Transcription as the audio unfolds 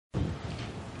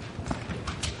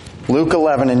Luke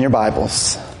 11 in your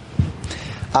Bibles.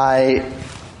 I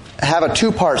have a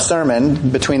two-part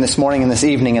sermon between this morning and this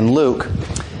evening in Luke.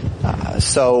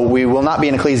 So we will not be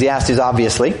in Ecclesiastes,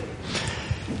 obviously.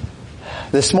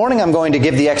 This morning I'm going to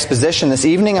give the exposition. This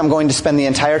evening I'm going to spend the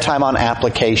entire time on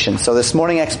application. So this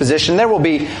morning exposition, there will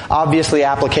be obviously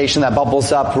application that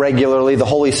bubbles up regularly. The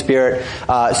Holy Spirit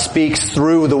speaks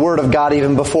through the Word of God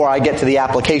even before I get to the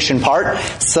application part.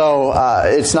 So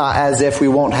it's not as if we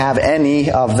won't have any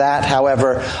of that.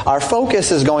 However, our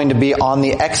focus is going to be on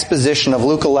the exposition of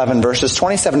Luke 11 verses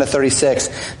 27 to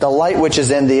 36. The light which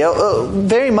is in thee.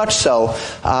 Very much so.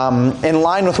 In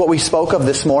line with what we spoke of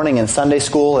this morning in Sunday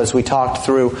school as we talked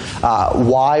through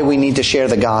why we need to share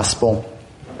the gospel.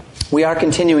 We are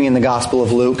continuing in the Gospel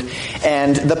of Luke,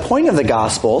 and the point of the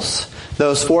Gospels,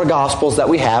 those four Gospels that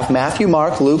we have, Matthew,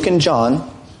 Mark, Luke, and John,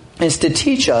 is to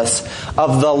teach us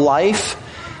of the life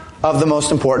of the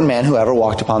most important man who ever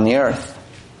walked upon the earth.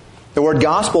 The word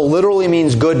gospel literally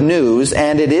means good news,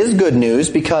 and it is good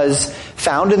news because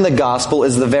found in the gospel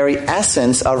is the very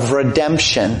essence of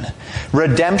redemption.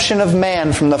 Redemption of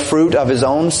man from the fruit of his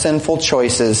own sinful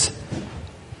choices.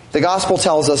 The gospel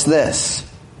tells us this,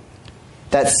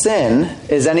 that sin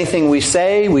is anything we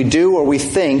say, we do, or we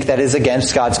think that is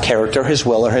against God's character, His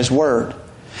will, or His word.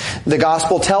 The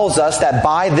gospel tells us that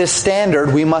by this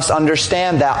standard we must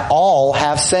understand that all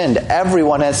have sinned.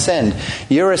 Everyone has sinned.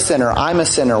 You're a sinner. I'm a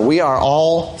sinner. We are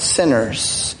all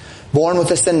sinners. Born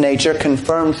with a sin nature,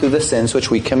 confirmed through the sins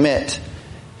which we commit.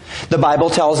 The Bible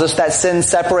tells us that sin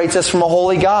separates us from a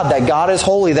holy God, that God is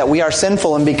holy, that we are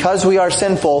sinful, and because we are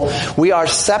sinful, we are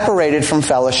separated from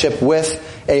fellowship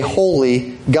with a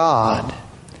holy God.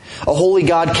 A holy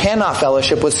God cannot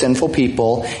fellowship with sinful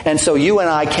people, and so you and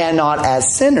I cannot,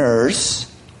 as sinners,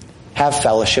 have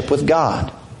fellowship with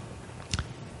God.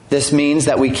 This means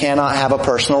that we cannot have a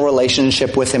personal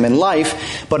relationship with Him in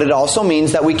life, but it also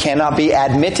means that we cannot be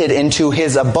admitted into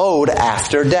His abode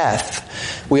after death.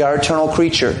 We are eternal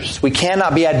creatures. We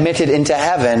cannot be admitted into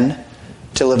heaven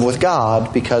to live with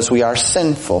God because we are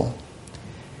sinful.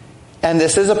 And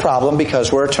this is a problem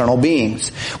because we're eternal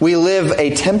beings. We live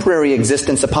a temporary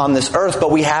existence upon this earth,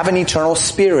 but we have an eternal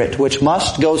spirit which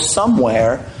must go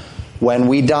somewhere when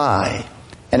we die.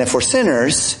 And if we're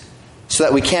sinners, so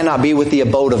that we cannot be with the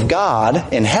abode of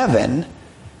God in heaven,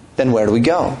 then where do we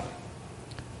go?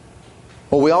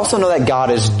 Well, we also know that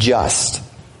God is just.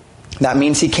 That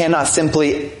means He cannot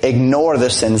simply ignore the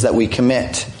sins that we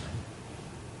commit.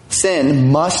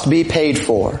 Sin must be paid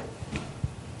for.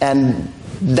 And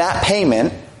that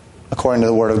payment, according to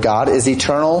the Word of God, is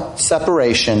eternal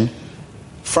separation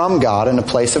from God in a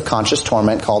place of conscious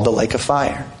torment called the lake of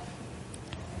fire.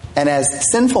 And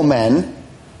as sinful men,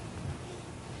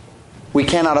 we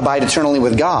cannot abide eternally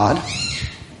with God.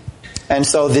 And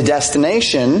so the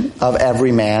destination of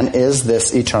every man is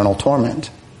this eternal torment.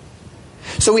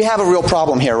 So we have a real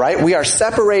problem here, right? We are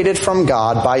separated from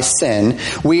God by sin.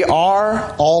 We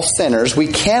are all sinners. We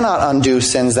cannot undo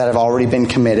sins that have already been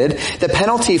committed. The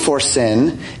penalty for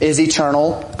sin is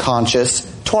eternal conscious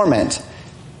torment.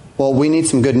 Well, we need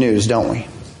some good news, don't we?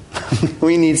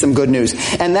 We need some good news.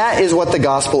 And that is what the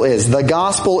gospel is. The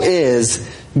gospel is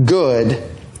good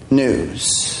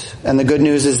news. And the good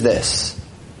news is this.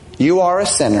 You are a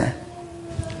sinner,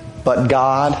 but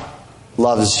God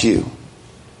loves you.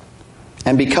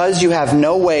 And because you have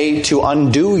no way to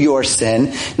undo your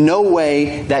sin, no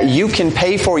way that you can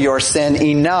pay for your sin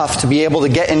enough to be able to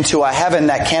get into a heaven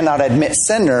that cannot admit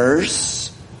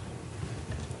sinners,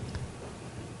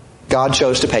 God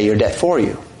chose to pay your debt for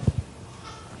you.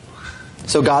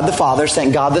 So God the Father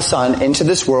sent God the Son into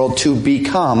this world to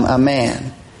become a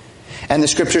man. And the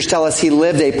Scriptures tell us He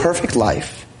lived a perfect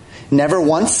life, never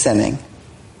once sinning,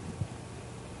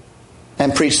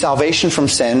 and preached salvation from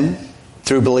sin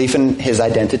through belief in His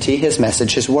identity, His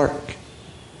message, His work.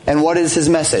 And what is His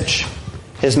message?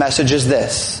 His message is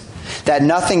this, that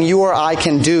nothing you or I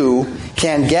can do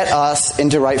can get us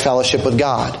into right fellowship with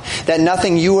God. That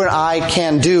nothing you or I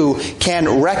can do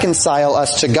can reconcile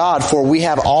us to God, for we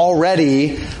have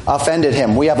already offended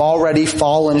Him. We have already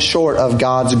fallen short of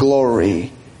God's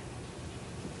glory.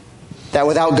 That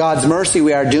without God's mercy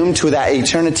we are doomed to that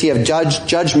eternity of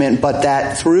judgment, but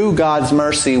that through God's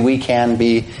mercy we can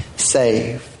be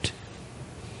saved.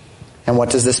 And what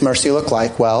does this mercy look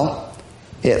like? Well,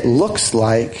 it looks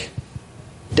like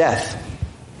death.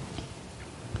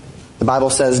 The Bible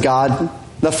says God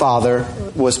the Father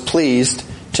was pleased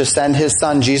to send His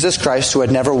Son Jesus Christ, who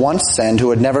had never once sinned,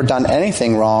 who had never done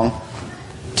anything wrong,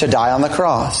 to die on the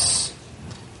cross.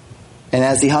 And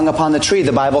as He hung upon the tree,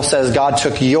 the Bible says God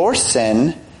took your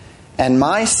sin and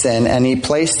my sin and He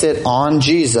placed it on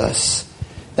Jesus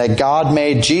that God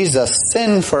made Jesus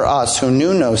sin for us who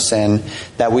knew no sin,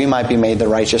 that we might be made the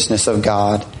righteousness of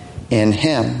God in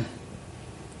him.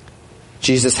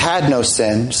 Jesus had no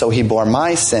sin, so he bore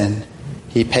my sin.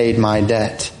 He paid my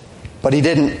debt. But he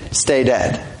didn't stay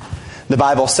dead. The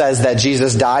Bible says that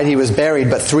Jesus died, he was buried,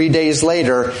 but 3 days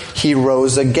later, he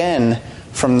rose again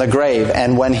from the grave.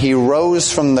 And when he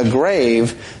rose from the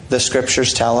grave, the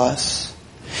scriptures tell us,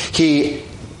 he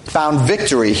found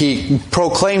victory. He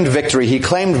proclaimed victory. He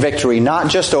claimed victory, not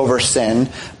just over sin,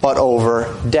 but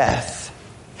over death.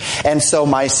 And so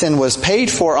my sin was paid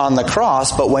for on the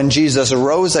cross, but when Jesus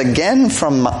rose again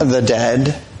from the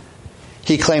dead,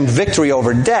 he claimed victory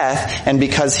over death, and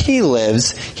because he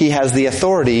lives, he has the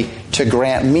authority to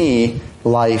grant me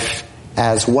life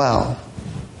as well.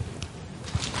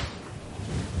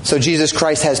 So Jesus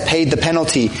Christ has paid the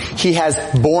penalty. He has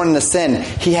borne the sin.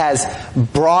 He has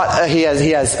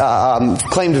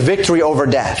claimed victory over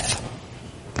death.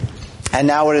 And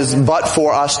now it is but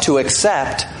for us to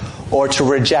accept or to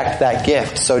reject that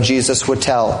gift. So Jesus would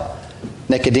tell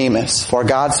Nicodemus, "For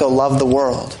God so loved the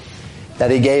world,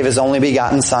 that he gave his only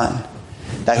begotten Son,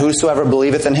 that whosoever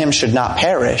believeth in him should not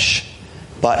perish,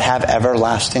 but have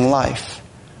everlasting life.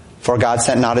 For God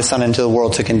sent not his Son into the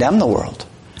world to condemn the world,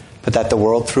 but that the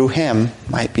world through him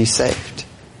might be saved.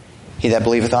 He that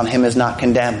believeth on him is not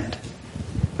condemned,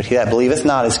 but he that believeth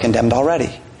not is condemned already,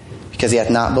 because he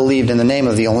hath not believed in the name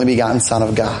of the only begotten Son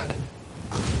of God."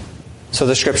 So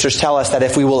the scriptures tell us that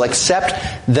if we will accept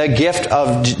the gift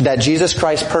that Jesus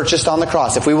Christ purchased on the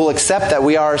cross, if we will accept that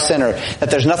we are a sinner,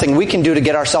 that there's nothing we can do to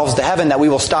get ourselves to heaven, that we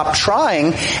will stop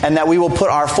trying, and that we will put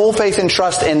our full faith and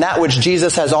trust in that which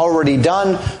Jesus has already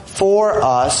done for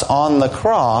us on the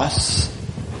cross,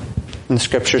 and the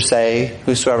scriptures say,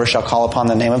 "Whosoever shall call upon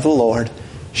the name of the Lord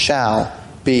shall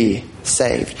be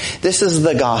saved." This is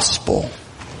the gospel.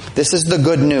 This is the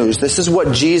good news. This is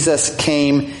what Jesus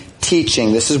came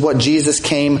teaching. This is what Jesus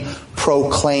came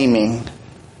proclaiming.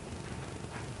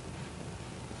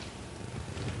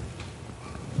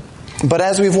 But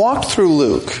as we've walked through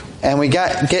Luke, and we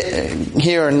get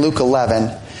here in Luke 11,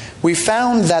 we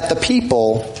found that the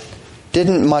people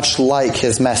didn't much like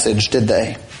his message, did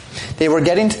they? They were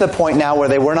getting to the point now where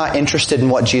they were not interested in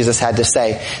what Jesus had to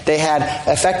say. They had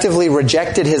effectively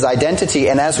rejected his identity.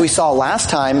 And as we saw last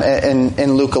time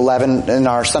in Luke 11, in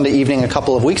our Sunday evening a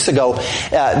couple of weeks ago,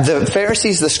 the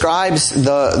Pharisees, the scribes,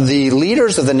 the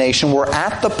leaders of the nation were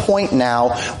at the point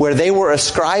now where they were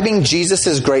ascribing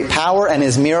Jesus' great power and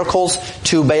his miracles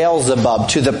to Beelzebub,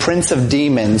 to the prince of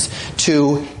demons,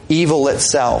 to evil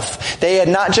itself. They had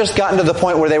not just gotten to the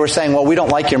point where they were saying, "Well, we don't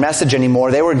like your message anymore."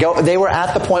 They were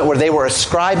at the point where they were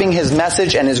ascribing his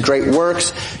message and his great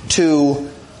works to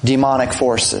demonic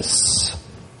forces.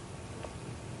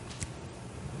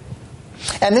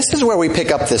 And this is where we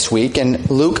pick up this week in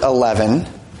Luke 11.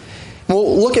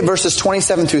 We'll look at verses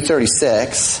 27 through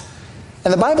 36.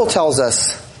 And the Bible tells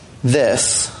us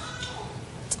this.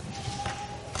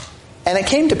 "And it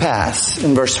came to pass,"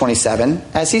 in verse 27,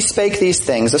 "as he spake these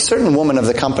things, a certain woman of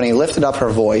the company lifted up her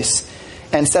voice,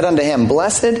 and said unto him,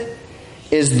 Blessed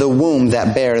is the womb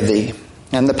that bare thee,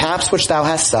 and the paps which thou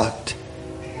hast sucked.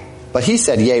 But he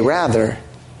said, Yea, rather,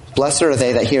 blessed are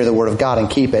they that hear the word of God and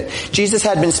keep it." Jesus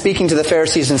had been speaking to the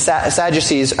Pharisees and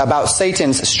Sadducees about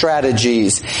Satan's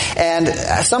strategies. And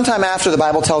sometime after, the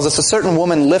Bible tells us, a certain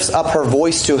woman lifts up her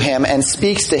voice to him and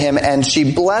speaks to him, and she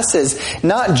blesses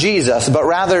not Jesus, but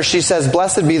rather she says,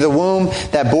 "Blessed be the womb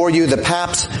that bore you, the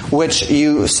paps which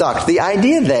you sucked." The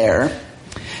idea there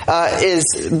is,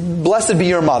 blessed be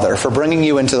your mother for bringing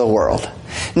you into the world.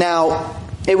 Now,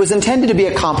 it was intended to be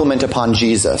a compliment upon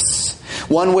Jesus.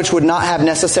 One which would not have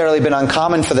necessarily been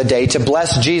uncommon for the day, to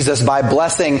bless Jesus by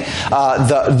blessing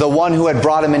the one who had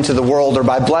brought him into the world, or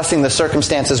by blessing the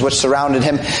circumstances which surrounded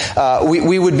him.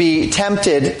 We would be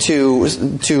tempted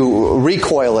to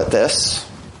recoil at this.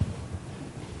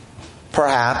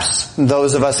 Perhaps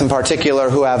those of us in particular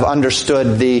who have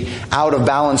understood the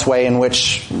out-of-balance way in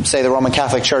which, say, the Roman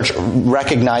Catholic Church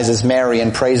recognizes Mary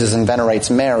and praises and venerates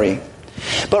Mary.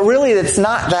 But really, it's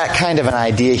not that kind of an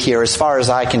idea here, as far as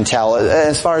I can tell.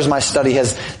 As far as my study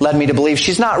has led me to believe,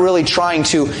 she's not really trying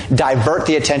to divert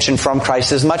the attention from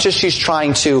Christ as much as she's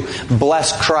trying to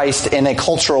bless Christ in a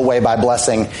cultural way by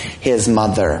blessing his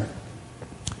mother.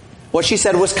 What she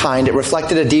said was kind. It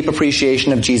reflected a deep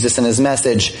appreciation of Jesus and his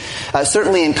message.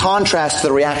 Certainly in contrast to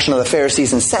the reaction of the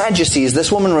Pharisees and Sadducees, this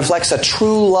woman reflects a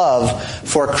true love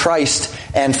for Christ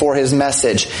and for his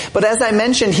message. But as I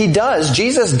mentioned,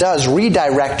 Jesus does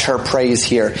redirect her praise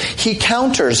here. He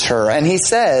counters her, and he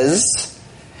says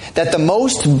that the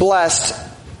most blessed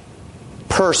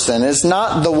person is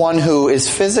not the one who is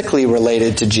physically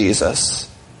related to Jesus,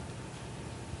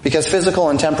 Because physical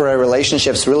and temporary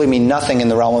relationships really mean nothing in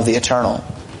the realm of the eternal.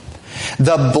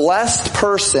 The blessed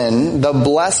person, the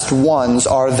blessed ones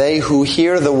are they who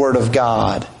hear the word of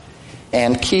God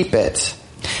and keep it.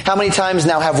 How many times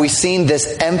now have we seen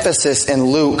this emphasis in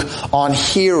Luke on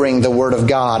hearing the word of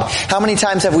God? How many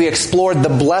times have we explored the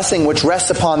blessing which rests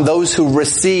upon those who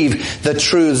receive the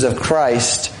truths of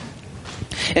Christ?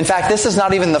 In fact, this is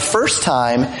not even the first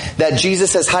time that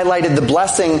Jesus has highlighted the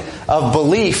blessing of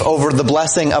belief over the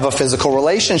blessing of a physical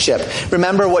relationship.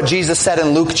 Remember what Jesus said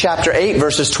in Luke chapter 8,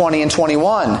 verses 20 and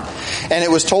 21. And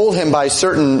it was told him by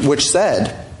certain which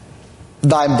said,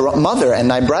 "Thy mother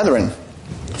and thy brethren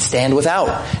stand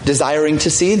without, desiring to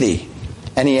see thee."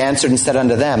 And he answered and said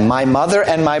unto them, "My mother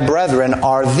and my brethren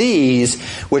are these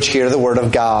which hear the word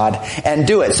of God and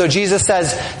do it." So Jesus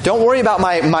says, don't worry about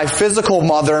my physical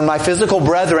mother and my physical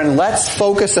brethren. Let's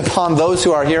focus upon those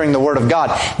who are hearing the word of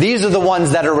God. These are the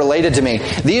ones that are related to me.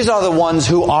 These are the ones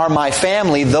who are my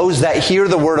family, those that hear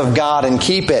the word of God and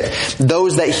keep it.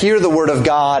 Those that hear the word of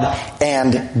God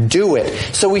and do it.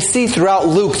 So we see throughout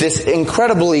Luke this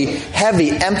incredibly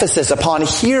heavy emphasis upon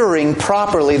hearing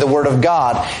properly the word of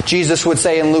God. Jesus would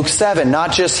say in Luke 7,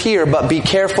 not just hear, but be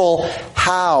careful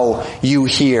how you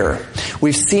hear.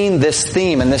 We've seen this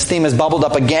theme, and this theme has bubbled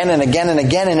up again and again and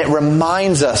again, and it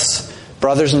reminds us,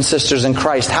 brothers and sisters in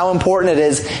Christ, how important it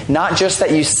is not just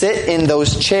that you sit in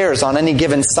those chairs on any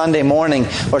given Sunday morning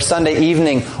or Sunday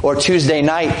evening or Tuesday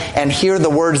night and hear the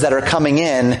words that are coming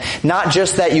in, not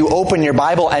just that you open your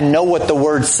Bible and know what the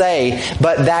words say,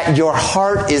 but that your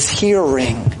heart is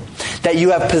hearing. That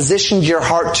you have positioned your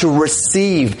heart to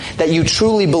receive, that you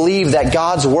truly believe that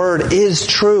God's word is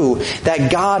true,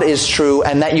 that God is true,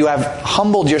 and that you have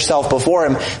humbled yourself before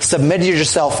Him, submitted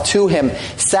yourself to Him,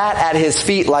 sat at His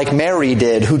feet like Mary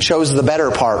did, who chose the better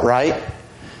part, right?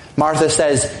 Martha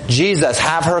says, "Jesus,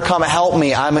 have her come help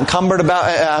me. I'm encumbered about,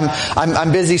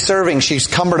 I'm busy serving." She's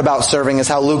cumbered about serving is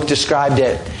how Luke described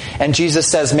it. And Jesus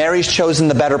says, Mary's chosen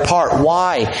the better part.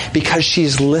 Why? Because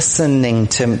she's listening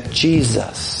to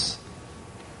Jesus.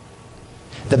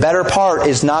 The better part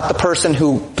is not the person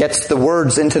who gets the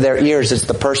words into their ears. It's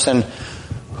the person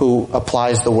who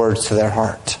applies the words to their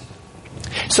heart.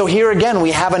 So here again,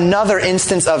 we have another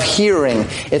instance of hearing.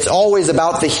 It's always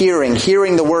about the hearing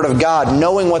the word of God,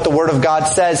 knowing what the word of God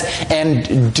says,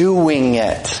 and doing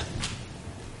it.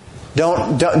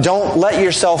 Don't let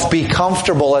yourself be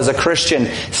comfortable as a Christian,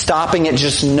 stopping at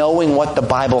just knowing what the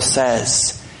Bible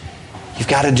says. You've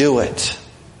got to do it.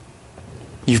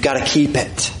 You've got to keep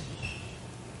it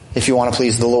if you want to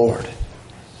please the Lord.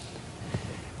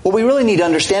 What we really need to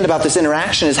understand about this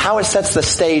interaction is how it sets the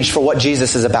stage for what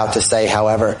Jesus is about to say,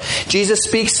 however. Jesus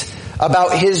speaks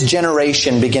about His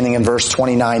generation beginning in verse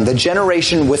 29, the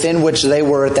generation within which they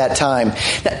were at that time.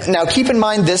 Now keep in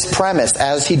mind this premise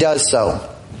as He does so.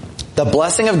 The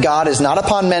blessing of God is not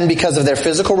upon men because of their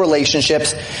physical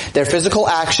relationships, their physical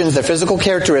actions, their physical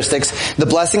characteristics. The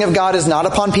blessing of God is not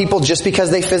upon people just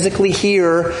because they physically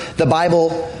hear the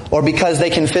Bible or because they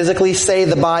can physically say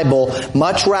the Bible.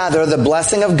 Much rather, the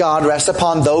blessing of God rests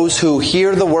upon those who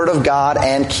hear the Word of God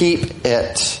and keep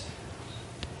it.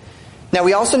 Now,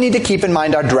 we also need to keep in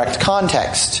mind our direct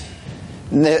context.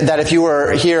 That if you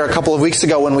were here a couple of weeks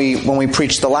ago when we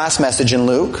preached the last message in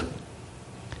Luke,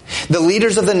 the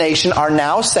leaders of the nation are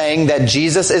now saying that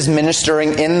Jesus is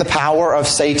ministering in the power of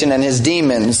Satan and his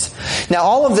demons. Now,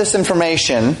 all of this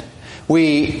information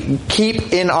we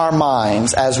keep in our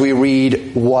minds as we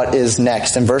read what is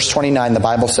next. In verse 29, the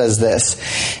Bible says this,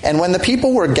 "And when the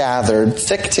people were gathered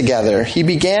thick together, He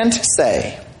began to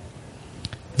say,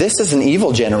 'This is an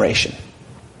evil generation.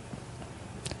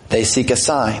 They seek a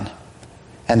sign,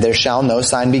 and there shall no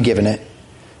sign be given it,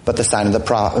 but the sign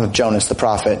of Jonas the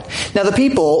prophet.'" Now the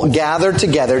people gathered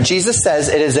together. Jesus says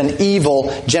it is an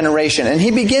evil generation. And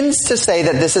He begins to say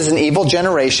that this is an evil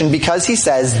generation because He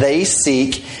says they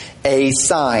seek a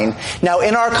sign. Now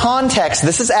in our context,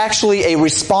 this is actually a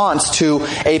response to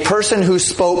a person who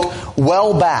spoke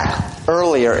well back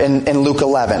earlier in Luke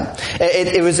 11.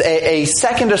 It was a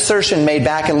second assertion made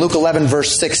back in Luke 11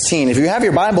 verse 16. If you have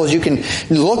your Bibles, you can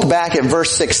look back at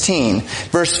verse 16.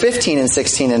 Verse 15 and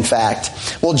 16, in fact.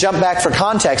 We'll jump back for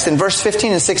context. In verse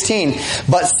 15 and 16,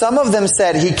 "But some of them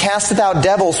said, He casteth out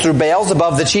devils through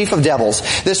Beelzebub, the chief of devils."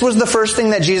 This was the first thing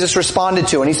that Jesus responded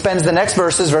to. And He spends the next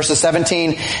verses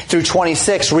 17 through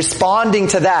 26, responding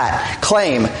to that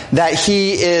claim that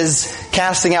He is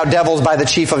casting out devils by the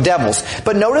chief of devils.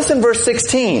 But notice in verse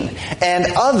 16,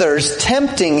 "And others,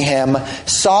 tempting Him,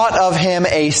 sought of Him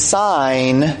a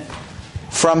sign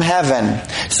from heaven."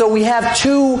 So we have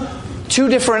two two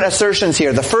different assertions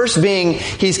here. The first being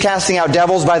he's casting out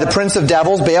devils by the prince of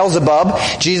devils, Beelzebub.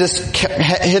 Jesus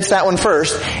hits that one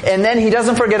first. And then he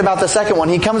doesn't forget about the second one.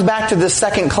 He comes back to this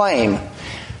second claim.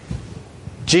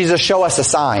 Jesus, show us a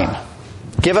sign.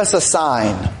 Give us a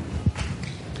sign.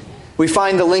 We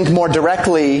find the link more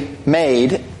directly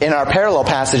made in our parallel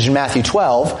passage in Matthew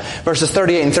 12, verses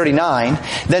 38 and 39.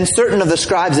 Then certain of the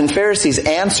scribes and Pharisees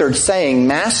answered, saying,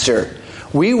 Master,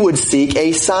 we would seek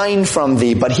a sign from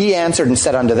thee. But he answered and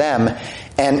said unto them,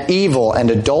 An evil and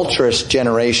adulterous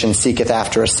generation seeketh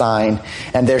after a sign,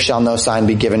 and there shall no sign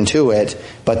be given to it,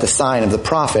 but the sign of the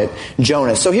prophet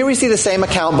Jonas. So here we see the same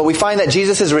account, but we find that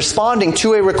Jesus is responding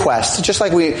to a request. Just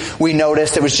like we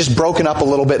noticed, it was just broken up a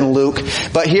little bit in Luke.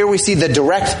 But here we see the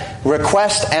direct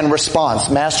request and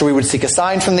response. Master, we would seek a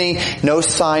sign from thee. No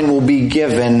sign will be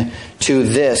given to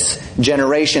this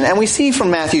generation. And we see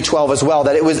from Matthew 12 as well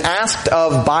that it was asked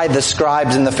of by the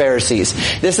scribes and the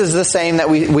Pharisees. This is the same that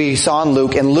we saw in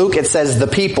Luke. In Luke it says the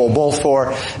people, both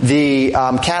for the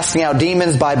casting out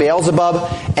demons by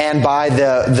Beelzebub and by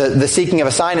the seeking of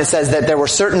a sign. It says that there were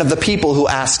certain of the people who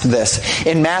asked this.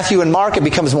 In Matthew and Mark it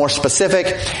becomes more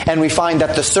specific, and we find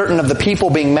that the certain of the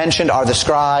people being mentioned are the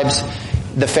scribes,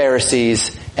 the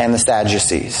Pharisees, and the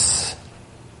Sadducees.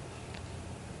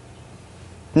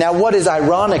 Now, what is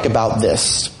ironic about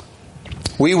this?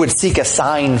 We would seek a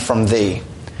sign from thee.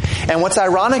 And what's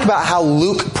ironic about how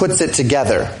Luke puts it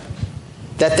together,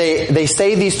 that they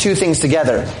say these two things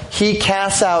together. He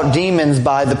casts out demons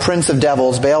by the prince of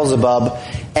devils, Beelzebub,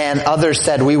 and others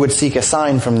said, we would seek a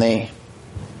sign from thee.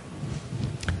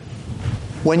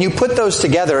 When you put those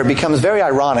together, it becomes very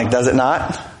ironic, does it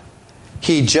not?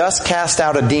 He just cast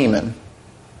out a demon.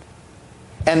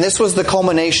 And this was the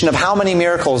culmination of how many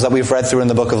miracles that we've read through in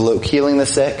the book of Luke? Healing the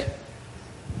sick,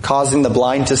 causing the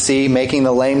blind to see, making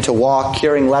the lame to walk,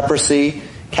 curing leprosy,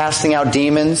 casting out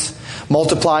demons,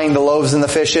 multiplying the loaves and the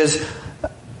fishes,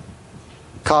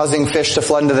 causing fish to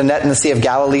flood into the net in the Sea of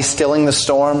Galilee, stilling the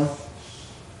storm,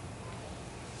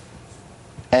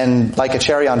 and like a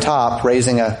cherry on top,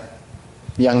 raising a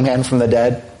young man from the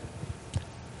dead,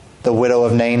 the widow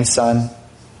of Nain's son.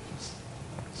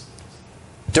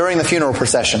 During the funeral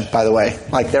procession, by the way.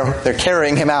 Like they're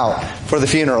carrying him out for the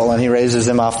funeral, and he raises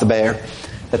him off the bier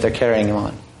that they're carrying him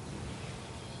on.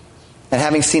 And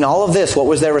having seen all of this, what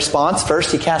was their response?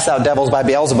 First, he cast out devils by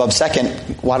Beelzebub. Second,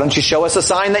 why don't you show us a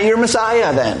sign that you're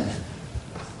Messiah then?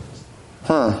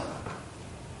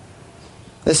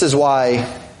 This is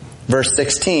why verse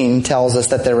 16 tells us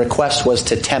that their request was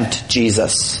to tempt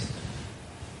Jesus.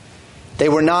 They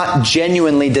were not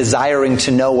genuinely desiring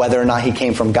to know whether or not he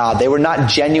came from God. They were not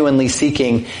genuinely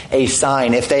seeking a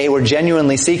sign. If they were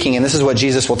genuinely seeking, and this is what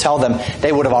Jesus will tell them,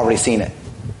 they would have already seen it.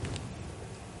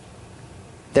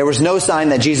 There was no sign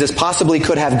that Jesus possibly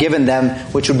could have given them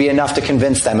which would be enough to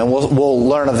convince them. And we'll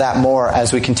learn of that more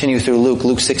as we continue through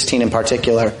Luke 16 in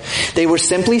particular. They were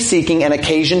simply seeking an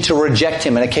occasion to reject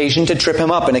him, an occasion to trip him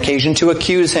up, an occasion to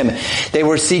accuse him. They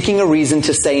were seeking a reason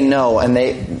to say no.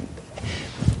 And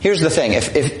here's the thing.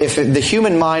 If the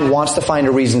human mind wants to find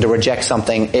a reason to reject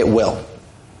something, it will.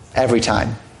 Every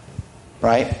time.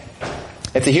 Right?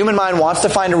 If the human mind wants to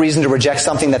find a reason to reject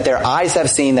something that their eyes have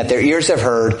seen, that their ears have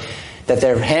heard, that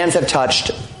their hands have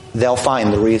touched, they'll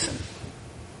find the reason.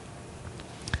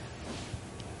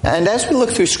 And as we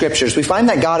look through scriptures, we find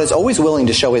that God is always willing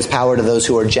to show his power to those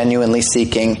who are genuinely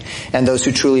seeking and those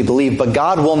who truly believe. But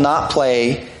God will not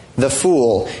play the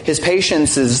fool. His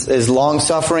patience is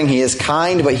long-suffering. He is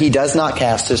kind, but he does not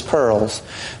cast his pearls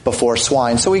before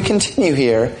swine. So we continue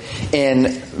here in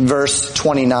verse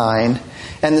 29.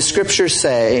 And the scriptures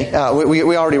say,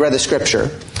 we already read the scripture,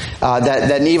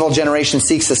 that an evil generation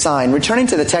seeks a sign. Returning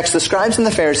to the text, the scribes and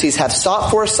the Pharisees have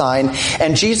sought for a sign,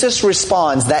 and Jesus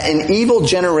responds that an evil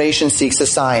generation seeks a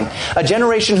sign. A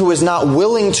generation who is not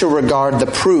willing to regard the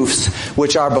proofs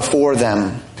which are before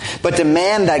them, but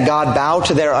demand that God bow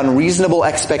to their unreasonable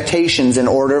expectations in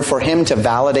order for him to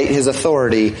validate his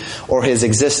authority or his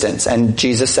existence. And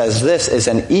Jesus says this is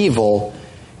an evil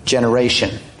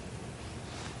generation.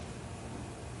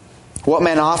 What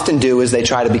men often do is they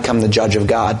try to become the judge of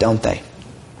God, don't they?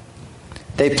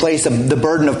 They place the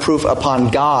burden of proof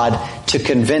upon God to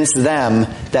convince them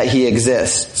that he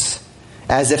exists,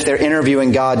 as if they're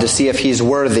interviewing God to see if he's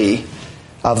worthy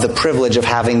of the privilege of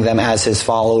having them as his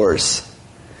followers.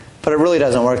 But it really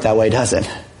doesn't work that way, does it?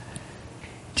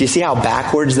 Do you see how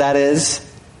backwards that is?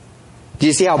 Do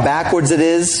you see how backwards it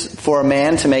is for a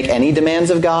man to make any demands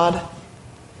of God?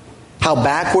 How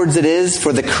backwards it is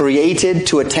for the created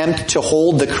to attempt to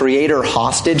hold the Creator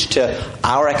hostage to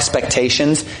our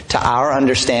expectations, to our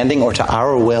understanding, or to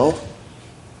our will.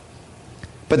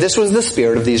 But this was the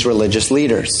spirit of these religious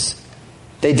leaders.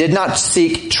 They did not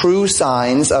seek true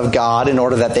signs of God in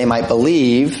order that they might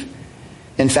believe.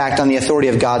 In fact, on the authority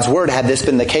of God's word, had this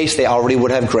been the case, they already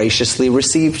would have graciously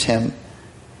received him.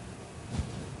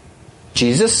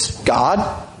 Jesus,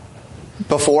 God,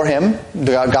 before him,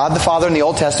 God the Father in the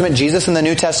Old Testament, Jesus in the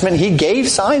New Testament, he gave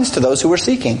signs to those who were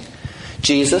seeking.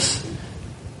 Moses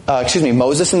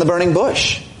in the burning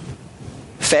bush,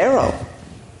 Pharaoh,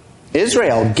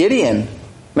 Israel, Gideon,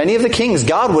 many of the kings.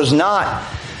 God was not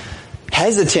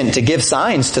hesitant to give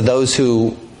signs to those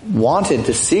who wanted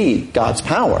to see God's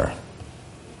power.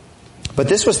 But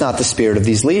this was not the spirit of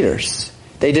these leaders.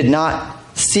 They did not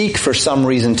seek for some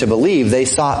reason to believe. They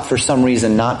sought for some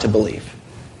reason not to believe.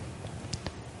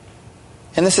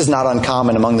 And this is not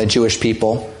uncommon among the Jewish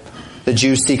people. The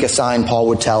Jews seek a sign, Paul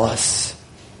would tell us.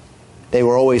 They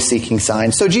were always seeking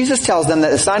signs. So Jesus tells them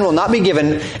that the sign will not be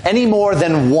given any more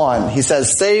than one. He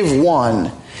says, save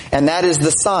one. And that is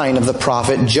the sign of the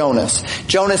prophet Jonas.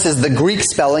 Jonas is the Greek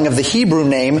spelling of the Hebrew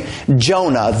name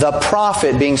Jonah. The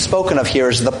prophet being spoken of here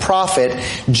is the prophet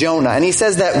Jonah. And he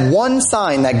says that one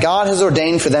sign that God has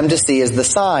ordained for them to see is the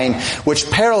sign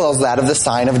which parallels that of the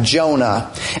sign of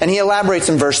Jonah. And he elaborates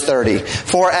in verse 30.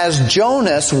 For as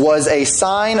Jonas was a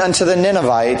sign unto the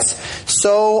Ninevites,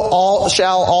 so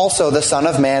shall also the Son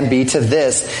of Man be to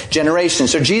this generation.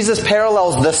 So Jesus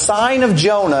parallels the sign of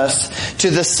Jonas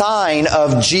to the sign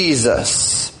of Jesus.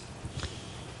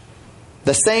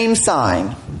 The same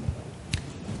sign.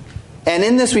 And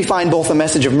in this we find both a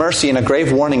message of mercy and a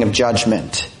grave warning of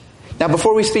judgment. Now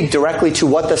before we speak directly to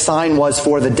what the sign was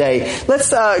for the day, let's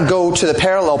go to the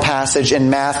parallel passage in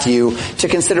Matthew to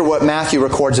consider what Matthew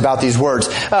records about these words.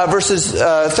 Verses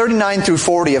 39 through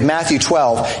 40 of Matthew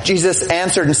 12. Jesus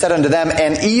answered and said unto them,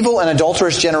 An evil and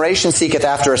adulterous generation seeketh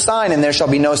after a sign, and there shall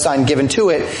be no sign given to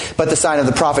it, but the sign of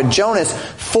the prophet Jonas.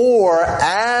 For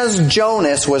as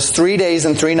Jonas was 3 days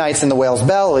and 3 nights in the whale's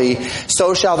belly,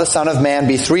 so shall the Son of Man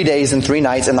be 3 days and 3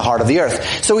 nights in the heart of the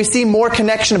earth. So we see more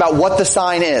connection about what the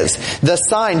sign is. The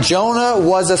sign, Jonah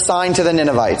was a sign to the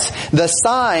Ninevites. The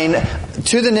sign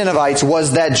to the Ninevites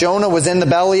was that Jonah was in the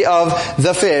belly of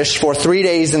the fish for 3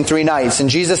 days and 3 nights. And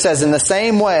Jesus says, in the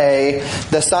same way,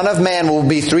 the Son of Man will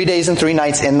be 3 days and 3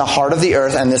 nights in the heart of the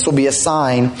earth, and this will be a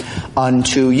sign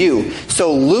unto you.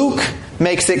 So Luke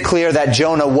makes it clear that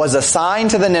Jonah was a sign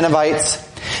to the Ninevites.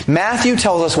 Matthew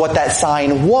tells us what that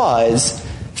sign was,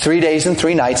 3 days and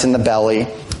 3 nights in the belly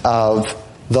of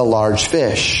the large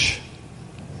fish.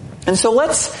 And so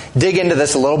let's dig into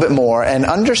this a little bit more and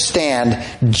understand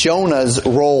Jonah's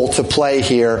role to play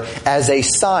here as a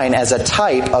sign, as a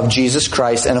type of Jesus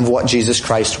Christ and of what Jesus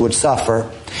Christ would suffer.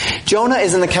 Jonah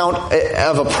is an account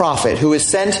of a prophet who is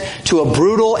sent to a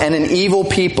brutal and an evil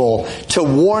people to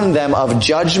warn them of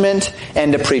judgment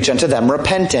and to preach unto them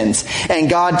repentance. And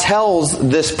God tells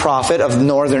this prophet of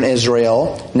northern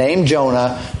Israel, named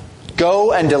Jonah,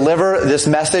 go and deliver this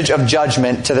message of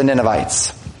judgment to the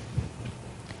Ninevites.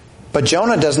 But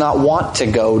Jonah does not want to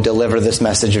go deliver this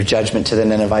message of judgment to the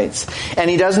Ninevites. And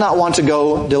he does not want to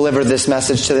go deliver this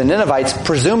message to the Ninevites,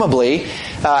 presumably,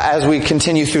 as we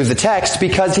continue through the text,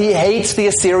 because he hates the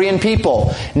Assyrian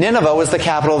people. Nineveh was the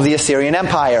capital of the Assyrian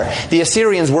Empire. The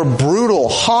Assyrians were brutal,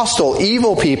 hostile,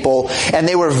 evil people, and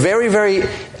they were very, very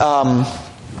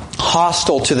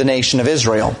hostile to the nation of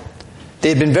Israel. They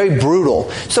had been very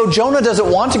brutal. So Jonah doesn't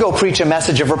want to go preach a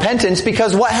message of repentance,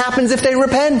 because what happens if they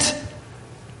repent?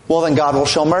 Well, then God will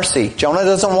show mercy. Jonah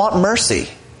doesn't want mercy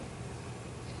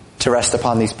to rest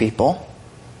upon these people.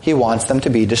 He wants them to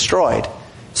be destroyed.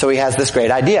 So he has this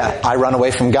great idea. I run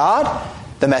away from God.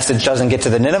 The message doesn't get to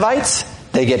the Ninevites.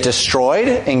 They get destroyed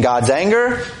in God's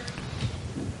anger.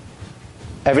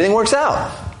 Everything works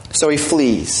out. So he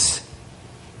flees.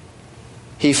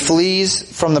 He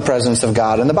flees from the presence of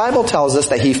God. And the Bible tells us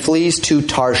that he flees to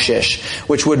Tarshish,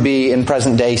 which would be in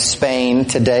present day Spain,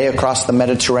 today across the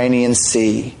Mediterranean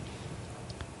Sea.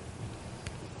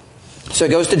 So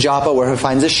he goes to Joppa, where he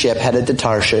finds a ship headed to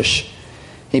Tarshish.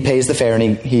 He pays the fare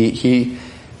and he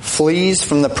flees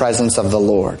from the presence of the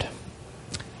Lord.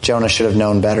 Jonah should have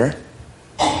known better.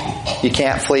 You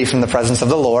can't flee from the presence of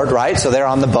the Lord, right? So they're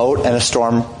on the boat and a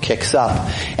storm kicks up.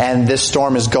 And this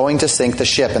storm is going to sink the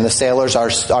ship. And the sailors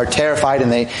are terrified,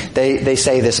 and they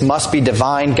say this must be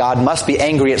divine. God must be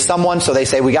angry at someone. So they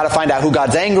say, we got to find out who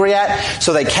God's angry at.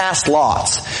 So they cast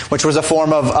lots, which was a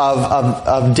form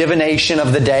of divination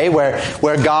of the day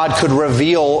where God could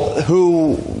reveal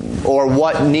who or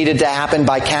what needed to happen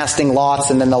by casting lots,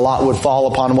 and then the lot would fall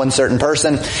upon one certain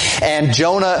person. And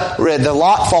Jonah, the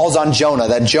lot falls on Jonah,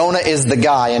 that Jonah is the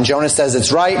guy. And Jonah says,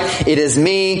 it's right, it is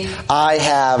me, I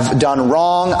have done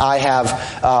wrong, I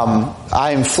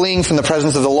am fleeing from the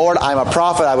presence of the Lord, I'm a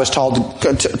prophet, I was told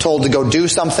to go do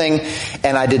something,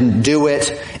 and I didn't do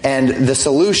it. And the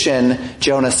solution,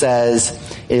 Jonah says,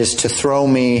 is to throw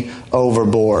me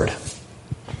overboard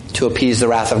to appease the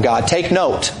wrath of God. Take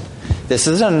note, this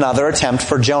is another attempt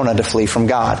for Jonah to flee from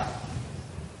God.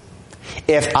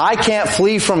 If I can't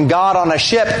flee from God on a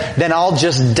ship, then I'll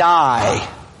just die.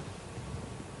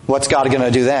 What's God going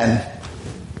to do then?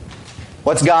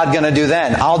 What's God going to do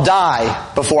then? I'll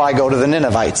die before I go to the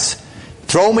Ninevites.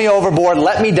 Throw me overboard,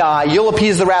 let me die, you'll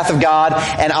appease the wrath of God,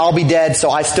 and I'll be dead, so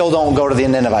I still don't go to the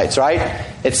Ninevites, right?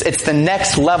 It's the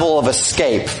next level of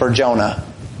escape for Jonah.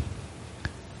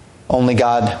 Only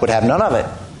God would have none of it.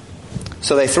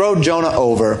 So they throw Jonah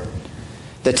over.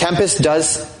 The tempest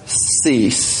does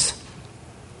cease.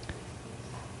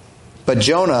 But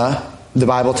Jonah, the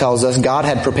Bible tells us, God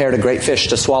had prepared a great fish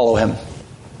to swallow him.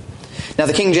 Now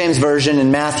the King James Version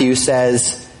in Matthew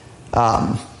says,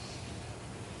 a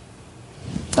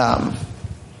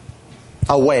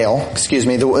whale,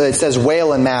 it says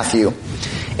whale in Matthew.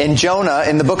 In Jonah,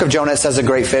 in the book of Jonah, it says a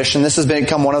great fish, and this has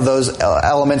become one of those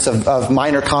elements of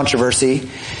minor controversy.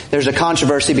 There's a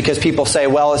controversy because people say,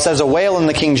 well, it says a whale in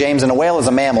the King James, and a whale is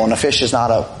a mammal, and a fish is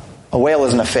not a whale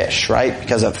isn't a fish, right?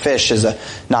 Because a fish is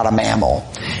not a mammal.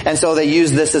 And so they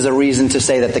use this as a reason to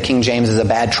say that the King James is a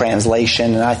bad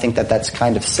translation, and I think that that's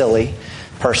kind of silly,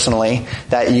 personally,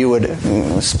 that you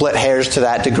would split hairs to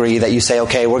that degree, that you say,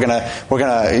 okay, we're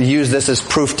gonna use this as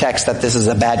proof text that this is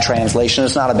a bad translation.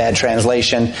 It's not a bad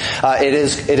translation.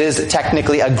 It is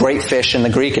technically a great fish in the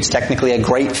Greek. It's technically a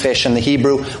great fish in the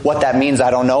Hebrew. What that means, I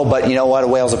don't know, but you know what? A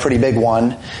whale's a pretty big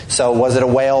one. So was it a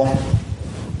whale?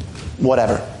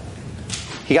 Whatever.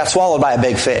 He got swallowed by a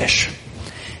big fish.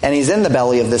 And he's in the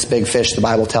belly of this big fish, the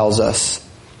Bible tells us.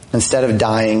 Instead of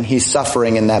dying, he's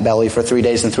suffering in that belly for 3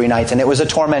 days and 3 nights. And it was a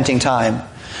tormenting time.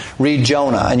 Read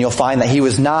Jonah, and you'll find that he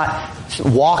was not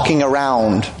walking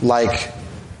around like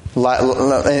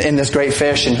in this great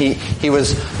fish, and he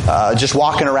was just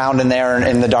walking around in there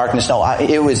in the darkness. No,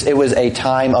 it was a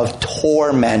time of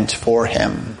torment for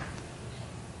him.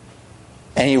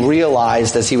 And he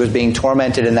realized as he was being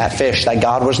tormented in that fish that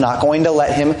God was not going to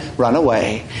let him run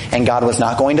away, and God was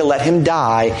not going to let him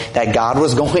die, that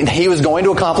he was going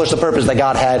to accomplish the purpose that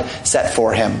God had set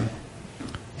for him.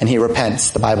 And he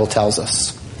repents, the Bible tells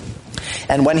us.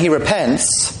 And when he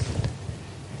repents,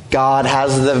 God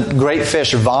has the great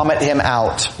fish vomit him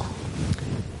out.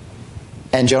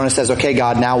 And Jonah says, okay,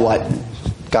 God, now what?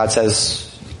 God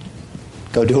says,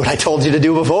 go do what I told you to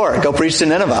do before. Go preach to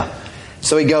Nineveh.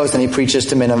 So he goes and he preaches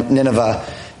to Nineveh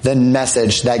the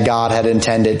message that God had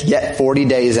intended. Yet 40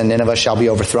 days and Nineveh shall be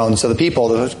overthrown. So the people,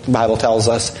 the Bible tells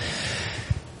us,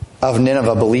 of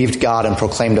Nineveh believed God and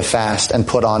proclaimed a fast and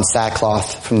put on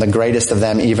sackcloth, from the greatest of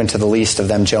them even to the least of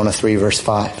them. Jonah 3 verse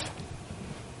 5.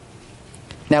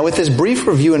 Now with this brief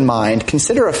review in mind,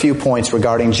 consider a few points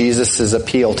regarding Jesus'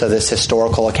 appeal to this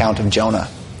historical account of Jonah.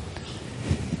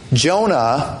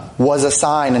 Jonah was a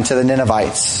sign unto the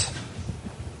Ninevites.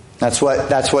 That's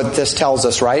what this tells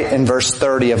us, right? In verse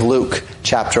 30 of Luke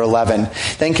chapter 11.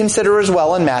 Then consider as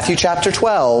well in Matthew chapter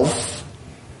 12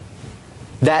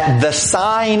 that the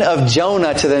sign of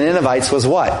Jonah to the Ninevites was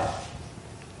what?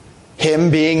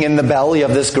 Him being in the belly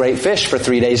of this great fish for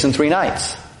 3 days and 3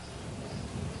 nights.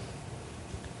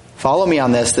 Follow me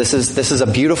on this. This is a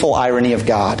beautiful irony of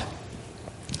God.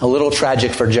 A little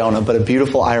tragic for Jonah, but a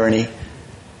beautiful irony.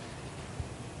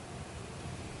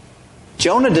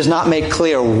 Jonah does not make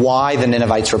clear why the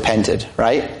Ninevites repented,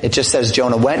 right? It just says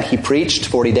Jonah went, he preached,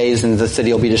 40 days and the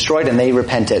city will be destroyed, and they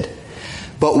repented.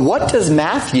 But what does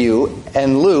Matthew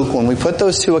and Luke, when we put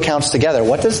those two accounts together,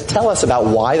 what does it tell us about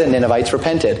why the Ninevites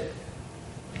repented?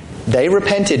 They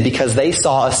repented because they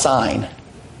saw a sign.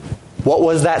 What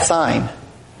was that sign?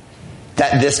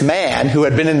 That this man who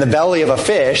had been in the belly of a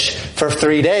fish for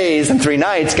 3 days and 3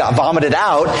 nights got vomited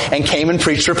out and came and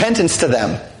preached repentance to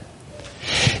them.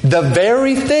 The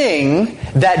very thing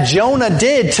that Jonah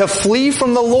did to flee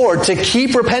from the Lord, to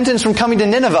keep repentance from coming to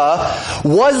Nineveh,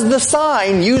 was the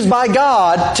sign used by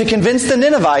God to convince the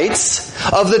Ninevites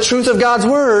of the truth of God's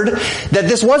word, that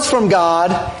this was from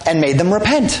God, and made them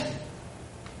repent.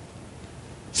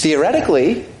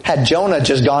 Theoretically, had Jonah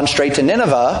just gone straight to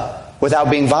Nineveh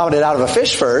without being vomited out of a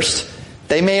fish first,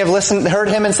 they may have heard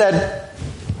him and said,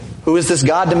 who is this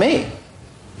God to me?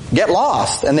 get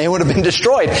lost, and they would have been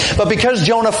destroyed. But because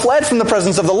Jonah fled from the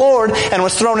presence of the Lord and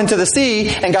was thrown into the sea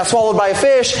and got swallowed by a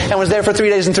fish and was there for 3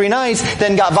 days and 3 nights,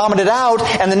 then got vomited out,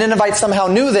 and the Ninevites somehow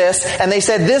knew this, and they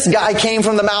said, this guy came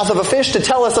from the mouth of a fish to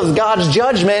tell us of God's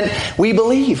judgment, we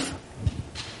believe.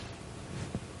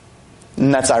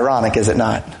 And that's ironic, is it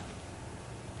not?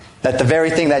 That the very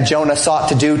thing that Jonah sought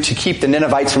to do to keep the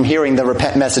Ninevites from hearing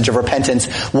the message of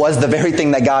repentance was the very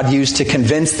thing that God used to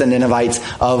convince the Ninevites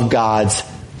of God's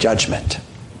judgment.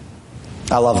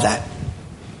 I love that.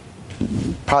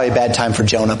 Probably a bad time for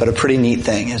Jonah, but a pretty neat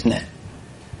thing, isn't it?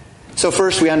 So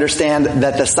first we understand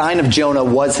that the sign of Jonah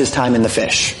was his time in the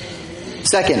fish.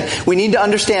 Second, we need to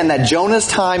understand that Jonah's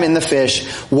time in the fish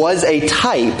was a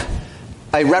type,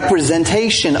 a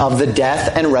representation of the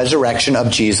death and resurrection of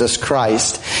Jesus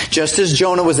Christ. Just as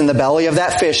Jonah was in the belly of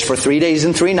that fish for 3 days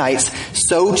and 3 nights,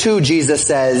 so too Jesus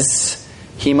says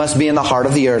he must be in the heart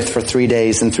of the earth for 3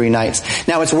 days and 3 nights.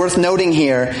 Now it's worth noting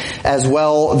here as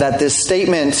well that this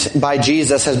statement by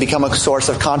Jesus has become a source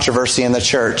of controversy in the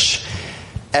church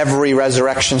every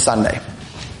Resurrection Sunday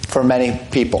for many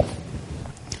people.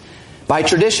 By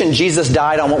tradition, Jesus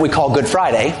died on what we call Good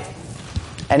Friday,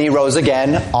 and he rose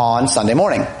again on Sunday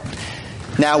morning.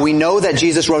 Now we know that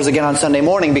Jesus rose again on Sunday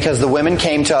morning because the women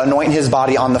came to anoint his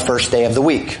body on the first day of the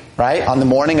week, right? On the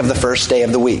morning of the first day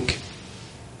of the week,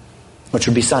 which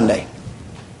would be Sunday.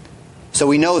 So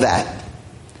we know that.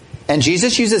 And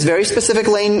Jesus uses very specific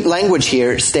language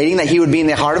here, stating that he would be in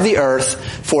the heart of the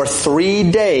earth for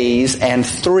 3 days and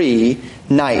 3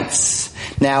 nights.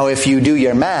 Now if you do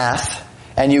your math,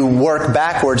 and you work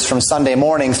backwards from Sunday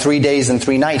morning, 3 days and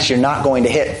 3 nights, you're not going to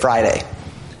hit Friday.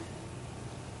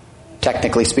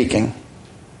 Technically speaking.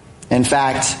 In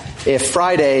fact, if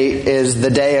Friday is the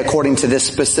day according to this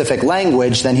specific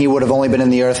language, then he would have only been in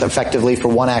the earth effectively for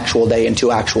 1 actual day and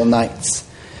 2 actual nights.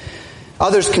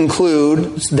 Others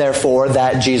conclude, therefore,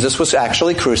 that Jesus was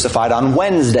actually crucified on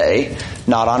Wednesday,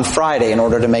 not on Friday, in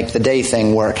order to make the day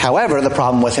thing work. However, the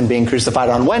problem with him being crucified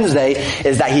on Wednesday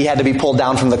is that he had to be pulled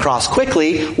down from the cross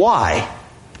quickly. Why?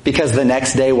 Because the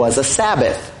next day was a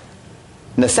Sabbath.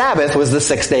 And the Sabbath was the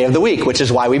 6th day of the week, which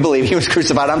is why we believe he was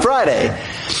crucified on Friday.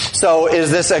 So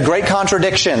is this a great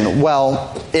contradiction?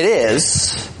 Well, it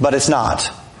is, but it's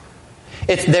not.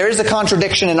 There is a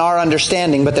contradiction in our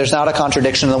understanding, but there's not a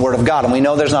contradiction in the Word of God. And we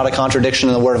know there's not a contradiction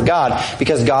in the Word of God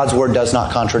because God's Word does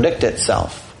not contradict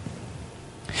itself.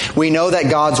 We know that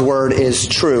God's Word is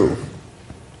true.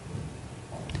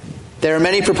 There are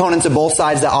many proponents of both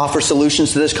sides that offer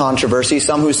solutions to this controversy.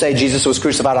 Some who say Jesus was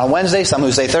crucified on Wednesday, some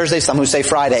who say Thursday, some who say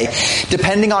Friday.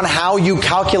 Depending on how you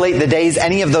calculate the days,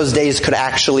 any of those days could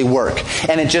actually work.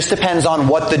 And it just depends on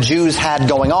what the Jews had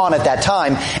going on at that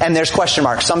time. And there's question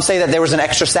marks. Some say that there was an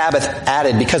extra Sabbath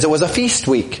added because it was a feast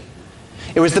week.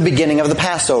 It was the beginning of the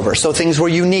Passover, so things were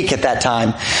unique at that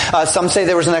time. Some say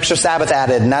there was an extra Sabbath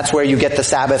added, and that's where you get the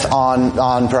Sabbath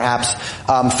on perhaps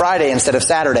Friday instead of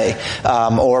Saturday,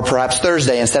 or perhaps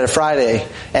Thursday instead of Friday.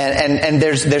 And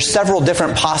there's several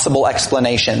different possible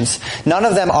explanations. None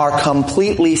of them are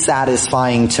completely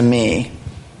satisfying to me.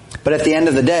 But at the end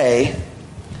of the day,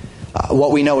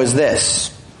 what we know is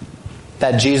this: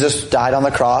 that Jesus died on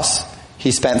the cross.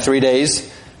 He spent 3 days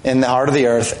in the heart of the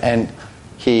earth, and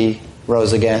he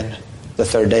rose again the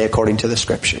 3rd day according to the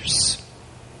Scriptures.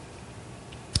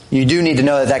 You do need to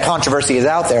know that controversy is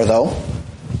out there, though,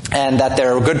 and that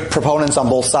there are good proponents on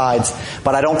both sides,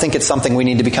 but I don't think it's something we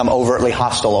need to become overtly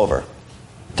hostile over.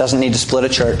 It doesn't need to split a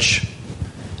church.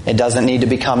 It doesn't need to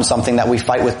become something that we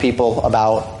fight with people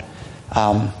about.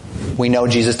 We know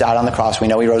Jesus died on the cross. We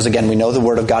know he rose again. We know the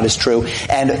Word of God is true.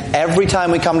 And every time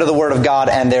we come to the Word of God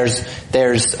and there's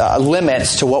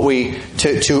limits to what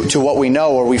we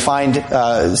know, or we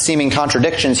find seeming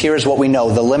contradictions, here is what we know.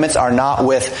 The limits are not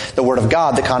with the Word of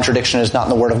God. The contradiction is not in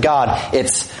the Word of God.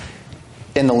 It's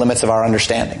in the limits of our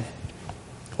understanding.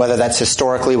 Whether that's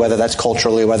historically, whether that's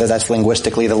culturally, whether that's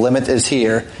linguistically, the limit is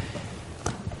here.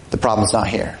 The problem's not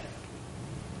here.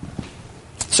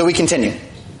 So we continue.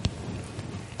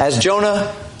 As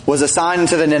Jonah was assigned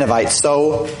to the Ninevites,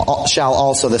 so shall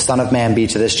also the Son of Man be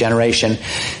to this generation.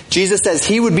 Jesus says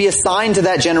he would be assigned to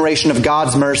that generation of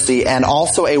God's mercy and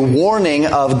also a warning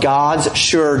of God's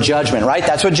sure judgment, right?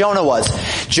 That's what Jonah was.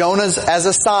 Jonah's as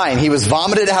a sign. He was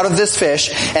vomited out of this fish,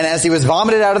 and as he was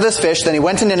vomited out of this fish, then he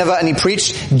went to Nineveh and he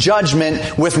preached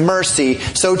judgment with mercy.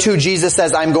 So too Jesus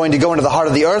says, I'm going to go into the heart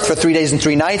of the earth for 3 days and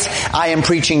 3 nights. I am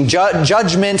preaching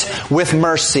judgment with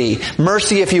mercy.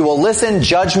 Mercy if you will listen,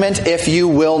 judgment if you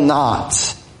will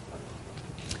not.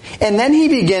 And then he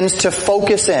begins to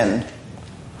focus in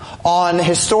on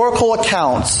historical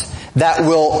accounts that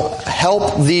will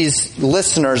help these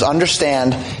listeners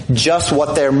understand just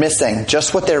what they're missing,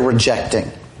 just what they're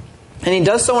rejecting. And he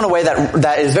does so in a way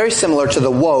that is very similar to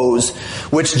the woes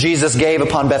which Jesus gave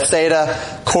upon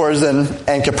Bethsaida, Chorazin,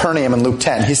 and Capernaum in Luke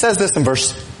 10. He says this in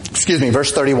verse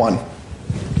 31.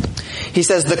 He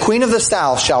says, "The queen of the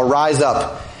south shall rise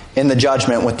up in the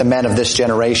judgment with the men of this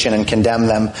generation and condemn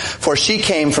them. For she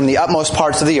came from the utmost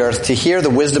parts of the earth to hear the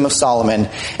wisdom of Solomon,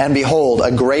 and behold,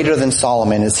 a greater than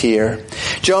Solomon is here."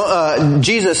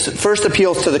 Jesus first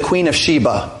appeals to the Queen of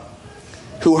Sheba,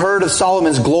 who heard of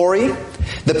Solomon's glory,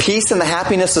 the peace and the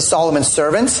happiness of Solomon's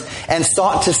servants, and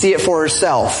sought to see it for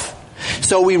herself.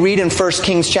 So we read in 1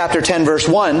 Kings chapter 10 verse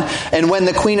 1, "And when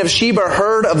the Queen of Sheba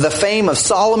heard of the fame of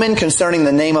Solomon concerning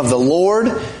the name of the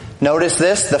Lord," notice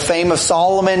this, the fame of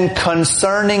Solomon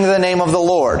concerning the name of the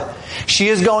Lord. She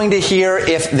is going to hear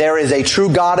if there is a true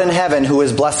God in heaven who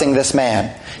is blessing this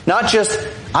man. Not just,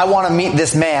 I want to meet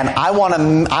this man. I want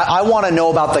to know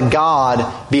about the God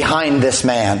behind this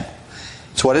man.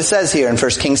 That's what it says here in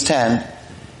 1 Kings 10.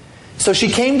 So she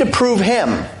came to prove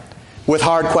him with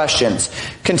hard questions.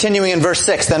 Continuing in verse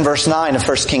 6, then verse 9 of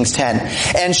 1 Kings 10.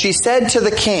 "And she said to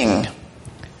the king,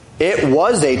 It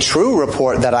was a true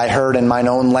report that I heard in mine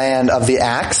own land of the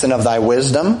acts and of thy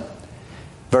wisdom."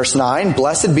 Verse 9,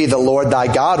 "Blessed be the Lord thy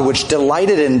God, which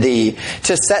delighted in thee,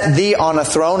 to set thee on a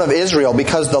throne of Israel,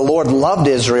 because the Lord loved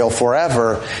Israel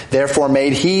forever. Therefore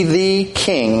made he thee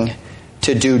king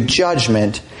to do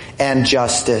judgment and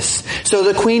justice." So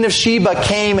the Queen of Sheba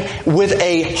came with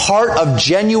a heart of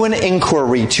genuine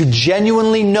inquiry to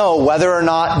genuinely know whether or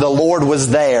not the Lord was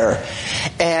there.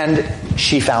 And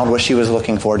she found what she was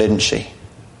looking for, didn't she?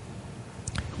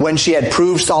 When she had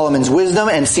proved Solomon's wisdom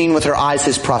and seen with her eyes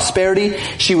his prosperity,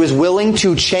 she was willing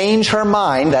to change her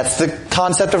mind. That's the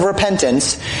concept of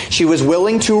repentance. She was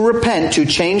willing to repent, to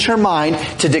change her mind,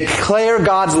 to declare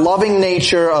God's loving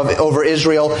nature over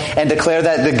Israel, and declare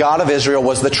that the God of Israel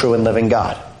was the true and living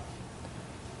God.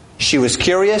 She was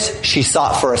curious. She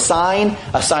sought for a sign.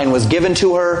 A sign was given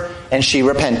to her, and she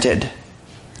repented.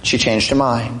 She changed her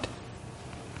mind.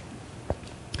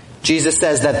 Jesus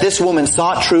says that this woman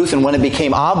sought truth, and when it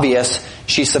became obvious,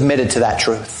 she submitted to that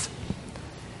truth.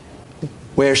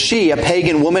 Where she, a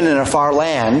pagan woman in a far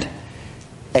land,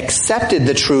 accepted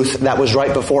the truth that was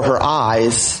right before her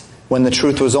eyes, when the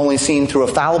truth was only seen through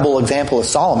a fallible example of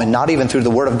Solomon, not even through the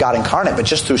Word of God incarnate, but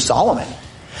just through Solomon.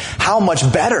 How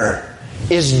much better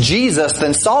is Jesus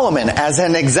than Solomon as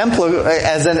an exemplar,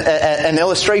 as an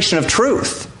illustration of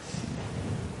truth?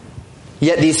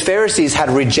 Yet these Pharisees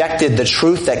had rejected the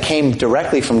truth that came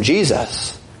directly from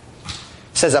Jesus. It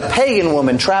says a pagan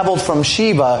woman traveled from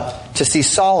Sheba to see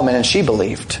Solomon, and she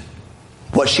believed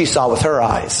what she saw with her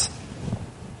eyes.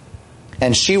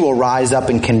 And she will rise up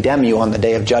and condemn you on the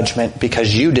day of judgment,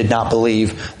 because you did not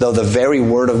believe, though the very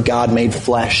Word of God made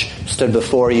flesh stood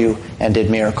before you and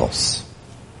did miracles.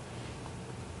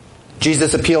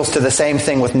 Jesus appeals to the same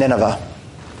thing with Nineveh.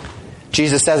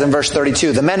 Jesus says in verse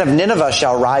 32, "The men of Nineveh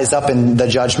shall rise up in the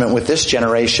judgment with this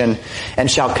generation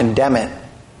and shall condemn it.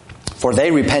 For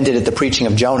they repented at the preaching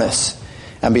of Jonas.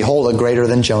 And behold, a greater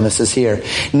than Jonas is here."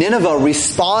 Nineveh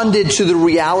responded to the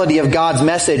reality of God's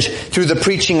message through the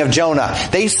preaching of Jonah.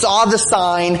 They saw the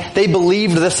sign, they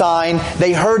believed the sign,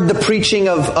 they heard the preaching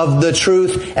of the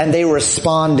truth, and they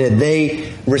responded.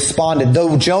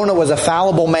 Though Jonah was a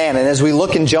fallible man, and as we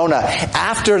look in Jonah,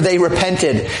 after they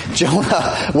repented,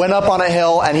 Jonah went up on a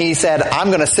hill and he said, "I'm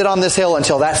going to sit on this hill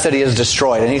until that city is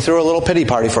destroyed." And he threw a little pity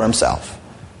party for himself.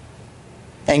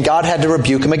 And God had to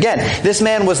rebuke him again. This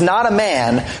man was not a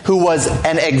man who was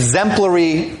an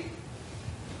exemplary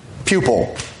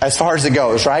pupil as far as it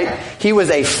goes, right? He was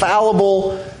a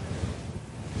fallible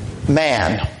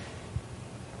man.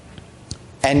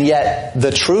 And yet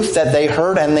the truth that they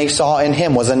heard and they saw in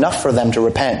him was enough for them to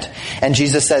repent. And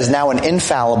Jesus says, now an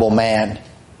infallible man,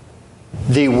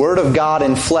 the Word of God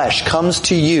in flesh, comes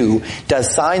to you,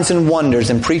 does signs and wonders,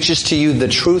 and preaches to you the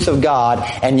truth of God,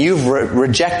 and you've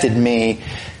rejected me.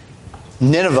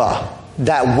 Nineveh,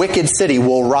 that wicked city,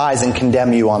 will rise and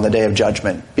condemn you on the day of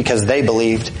judgment, because they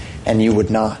believed and you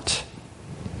would not.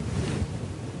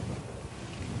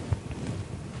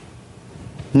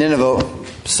 Nineveh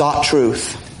sought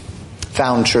truth,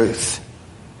 found truth.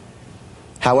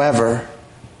 However,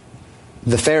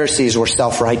 the Pharisees were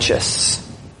self-righteous.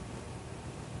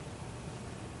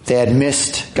 They had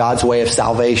missed God's way of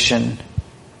salvation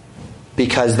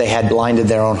because they had blinded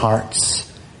their own hearts.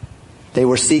 They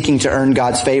were seeking to earn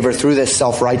God's favor through this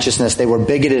self-righteousness. They were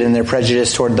bigoted in their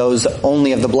prejudice toward those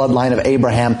only of the bloodline of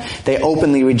Abraham. They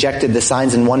openly rejected the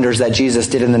signs and wonders that Jesus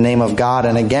did in the name of God.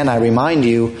 And again, I remind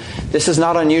you, this is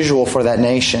not unusual for that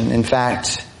nation. In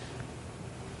fact,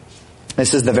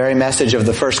 This is the very message of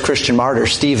the first Christian martyr,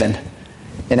 Stephen,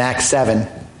 in Acts 7,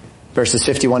 verses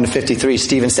 51 to 53.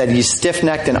 Stephen said, "Ye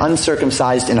stiff-necked and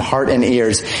uncircumcised in heart and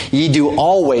ears, ye do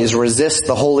always resist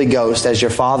the Holy Ghost as your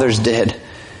fathers did.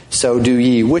 So do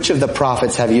ye. Which of the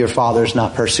prophets have your fathers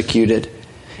not persecuted?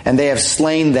 And they have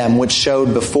slain them which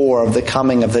showed before of the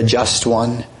coming of the just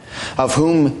one, of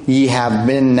whom ye have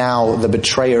been now the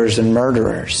betrayers and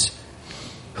murderers,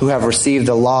 who have received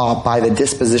the law by the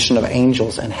disposition of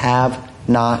angels and have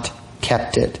not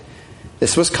kept it."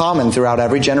 This was common throughout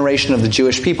every generation of the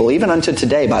Jewish people, even unto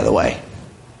today, by the way.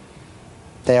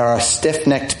 They are a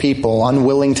stiff-necked people,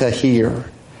 unwilling to hear.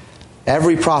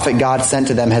 Every prophet God sent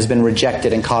to them has been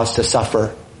rejected and caused to suffer.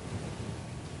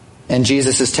 And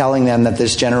Jesus is telling them that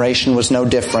this generation was no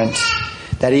different.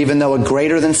 That even though a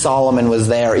greater than Solomon was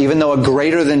there, even though a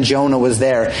greater than Jonah was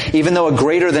there, even though a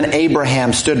greater than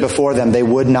Abraham stood before them, they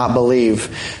would not believe.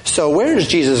 So where is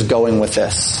Jesus going with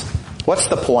this? What's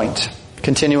the point?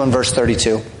 Continue in verse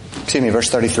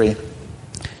 33.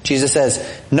 Jesus says,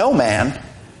 "No man,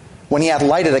 when he hath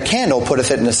lighted a candle,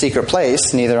 putteth it in a secret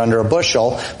place, neither under a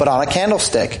bushel, but on a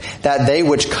candlestick, that they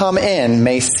which come in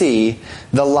may see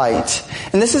the light."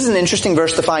 And this is an interesting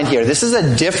verse to find here. This is a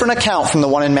different account from the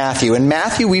one in Matthew. In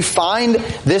Matthew, we find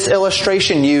this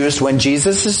illustration used when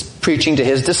Jesus is preaching to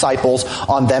his disciples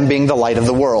on them being the light of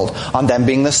the world, on them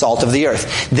being the salt of the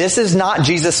earth. This is not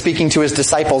Jesus speaking to his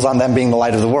disciples on them being the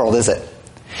light of the world, is it?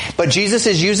 But Jesus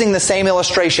is using the same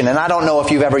illustration, and I don't know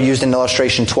if you've ever used an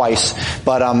illustration twice,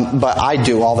 but I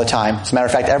do all the time. As a matter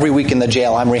of fact, every week in the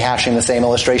jail, I'm rehashing the same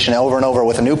illustration over and over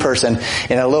with a new person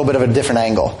in a little bit of a different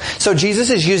angle. So Jesus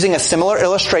is using a similar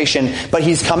illustration, but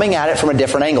he's coming at it from a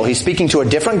different angle. He's speaking to a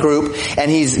different group, and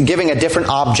he's giving a different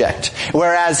object.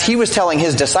 Whereas he was telling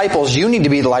his disciples, you need to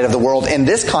be the light of the world. In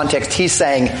this context, he's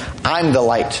saying, I'm the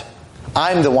light.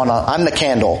 I'm the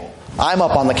candle. I'm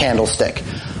up on the candlestick.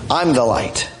 I'm the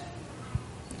light.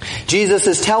 Jesus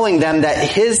is telling them that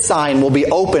his sign will be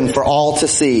open for all to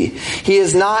see.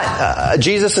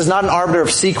 Jesus is not an arbiter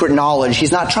of secret knowledge.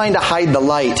 He's not trying to hide the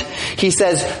light. He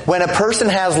says when a person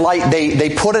has light, they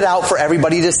put it out for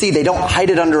everybody to see. They don't hide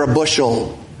it under a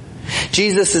bushel.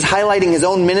 Jesus is highlighting his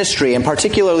own ministry, and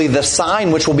particularly the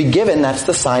sign which will be given. That's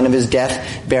the sign of his death,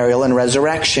 burial, and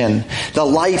resurrection. The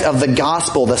light of the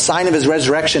gospel, the sign of his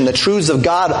resurrection, the truths of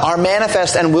God are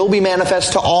manifest and will be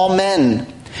manifest to all men.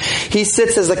 He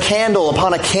sits as a candle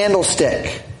upon a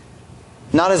candlestick,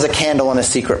 not as a candle in a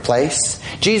secret place.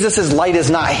 Jesus' light is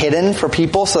not hidden for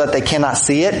people so that they cannot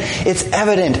see it. It's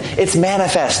evident, it's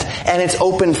manifest, and it's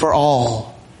open for all.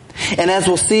 And as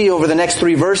we'll see over the next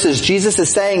 3 verses, Jesus is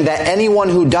saying that anyone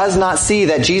who does not see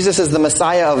that Jesus is the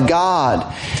Messiah of God,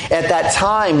 at that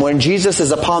time when Jesus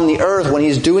is upon the earth, when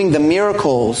he's doing the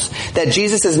miracles, that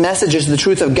Jesus' message is the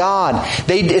truth of God,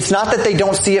 it's not that they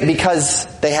don't see it because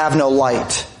they have no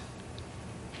light,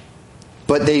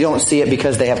 but they don't see it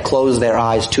because they have closed their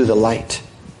eyes to the light.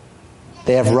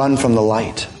 They have run from the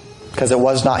light, because it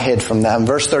was not hid from them.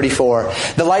 Verse 34,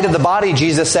 the light of the body,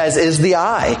 Jesus says, is the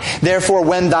eye. Therefore,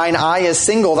 when thine eye is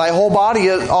single, thy whole body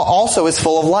also is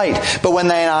full of light. But when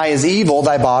thine eye is evil,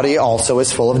 thy body also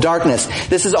is full of darkness.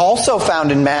 This is also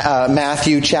found in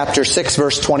Matthew chapter 6,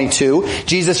 verse 22.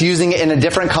 Jesus using it in a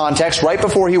different context right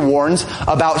before he warns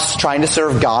about trying to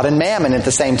serve God and mammon at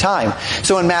the same time.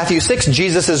 So in Matthew 6,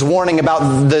 Jesus is warning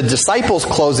about the disciples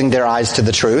closing their eyes to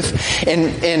the truth.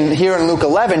 Here in Luke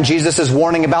 11, Jesus is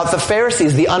warning about the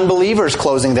Pharisees, the unbelievers,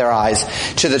 closing their eyes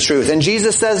to the truth. And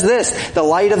Jesus says this, the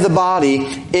light of the body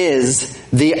is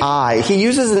the eye. He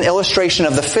uses an illustration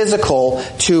of the physical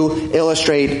to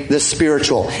illustrate the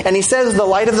spiritual. And he says the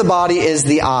light of the body is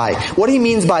the eye. What he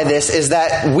means by this is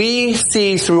that we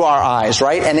see through our eyes,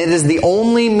 right? And it is the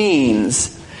only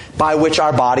means by which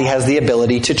our body has the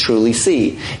ability to truly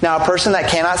see. Now, a person that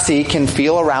cannot see can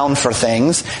feel around for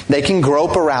things. They can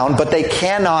grope around, but they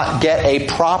cannot get a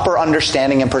proper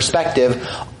understanding and perspective,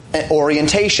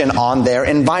 orientation on their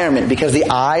environment, because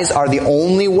the eyes are the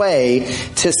only way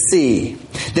to see.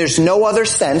 There's no other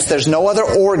sense, there's no other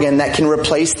organ that can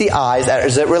replace the eyes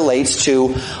as it relates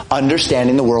to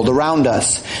understanding the world around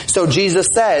us. So Jesus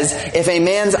says, if a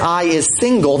man's eye is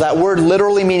single, that word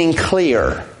literally meaning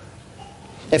clear.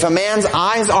 If a man's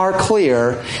eyes are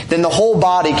clear, then the whole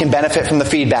body can benefit from the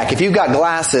feedback. If you've got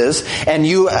glasses and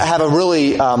you have a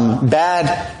really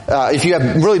bad if you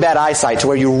have really bad eyesight to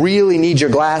where you really need your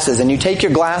glasses and you take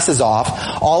your glasses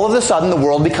off, all of a sudden the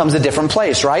world becomes a different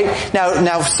place, right?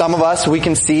 Now some of us, we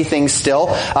can see things still.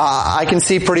 I can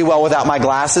see pretty well without my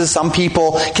glasses. Some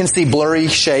people can see blurry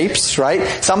shapes,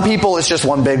 right? Some people it's just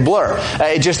one big blur.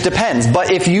 It just depends.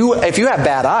 But if you have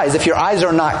bad eyes, if your eyes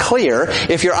are not clear,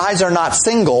 if your eyes are not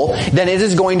single, then it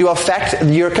is going to affect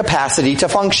your capacity to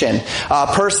function. A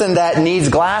person that needs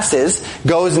glasses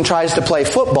goes and tries to play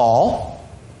football,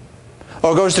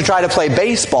 or goes to try to play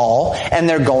baseball, and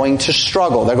they're going to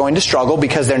struggle. They're going to struggle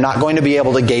because they're not going to be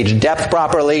able to gauge depth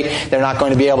properly. They're not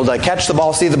going to be able to catch the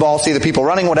ball, see the people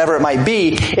running, whatever it might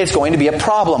be. It's going to be a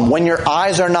problem. When your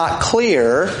eyes are not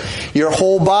clear, your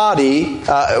whole body,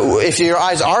 if your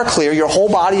eyes are clear, your whole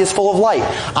body is full of light.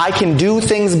 I can do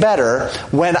things better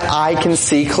when I can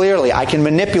see clearly. I can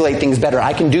manipulate things better.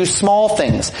 I can do small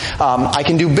things. I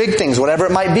can do big things, whatever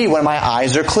it might be, when my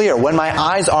eyes are clear. When my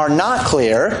eyes are not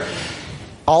clear,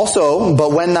 also,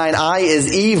 but when thine eye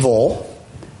is evil,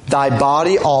 thy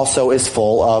body also is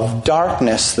full of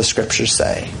darkness, the scriptures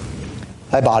say.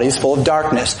 Thy body is full of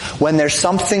darkness. When there's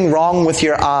something wrong with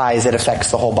your eyes, it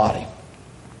affects the whole body.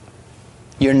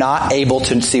 You're not able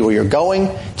to see where you're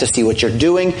going, to see what you're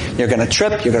doing. You're going to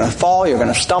trip, you're going to fall, you're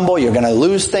going to stumble, you're going to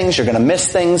lose things, you're going to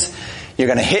miss things, you're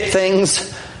going to hit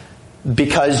things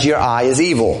because your eye is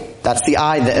evil. That's the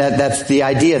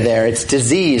idea there. It's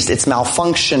diseased, it's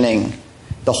malfunctioning.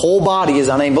 The whole body is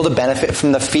unable to benefit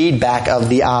from the feedback of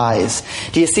the eyes.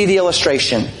 Do you see the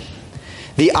illustration?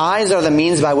 The eyes are the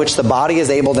means by which the body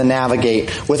is able to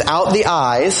navigate. Without the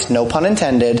eyes, no pun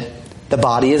intended, the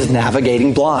body is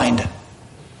navigating blind.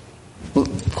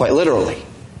 Quite literally.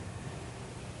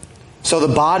 So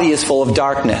the body is full of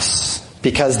darkness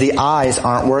because the eyes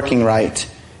aren't working right.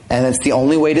 And it's the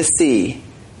only way to see.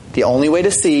 The only way to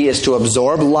see is to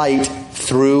absorb light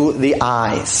through the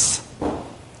eyes.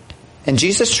 And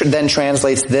Jesus then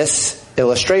translates this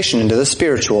illustration into the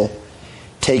spiritual.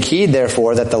 Take heed,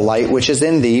 therefore, that the light which is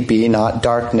in thee be not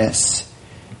darkness.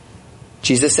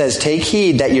 Jesus says, take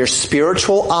heed that your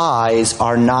spiritual eyes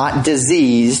are not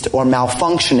diseased or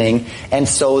malfunctioning, and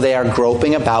so they are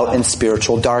groping about in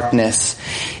spiritual darkness.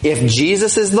 If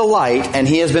Jesus is the light, and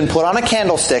he has been put on a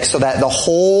candlestick so that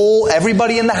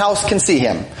everybody in the house can see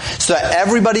him, so that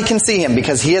everybody can see him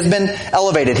because he has been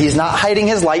elevated. He's not hiding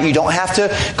his light. You don't have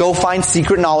to go find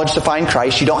secret knowledge to find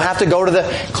Christ. You don't have to go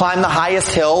climb the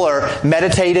highest hill or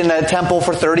meditate in a temple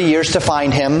for 30 years to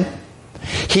find him.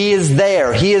 He is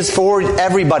there. He is for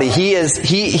everybody. He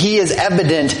is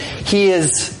evident. He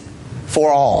is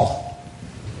for all.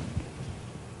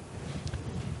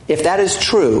 If that is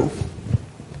true,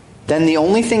 then the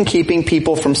only thing keeping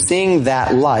people from seeing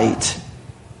that light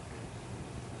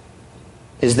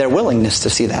is their willingness to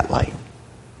see that light.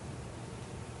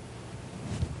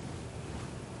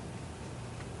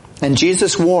 And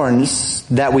Jesus warns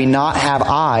that we not have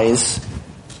eyes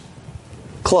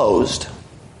closed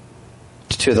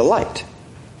to the light.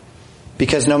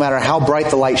 Because no matter how bright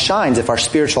the light shines, if our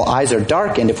spiritual eyes are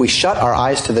darkened, if we shut our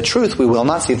eyes to the truth, we will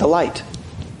not see the light.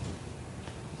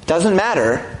 Doesn't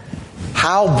matter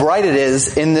how bright it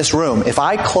is in this room. If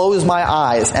I close my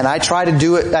eyes and I try to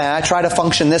do it, and I try to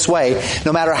function this way,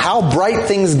 no matter how bright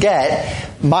things get,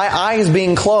 my eyes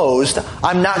being closed,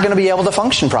 I'm not going to be able to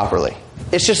function properly.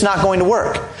 It's just not going to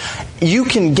work. You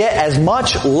can get as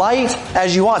much light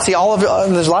as you want. See,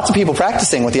 there's lots of people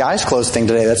practicing with the eyes closed thing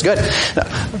today. That's good.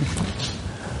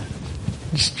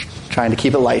 Just trying to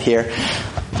keep it light here.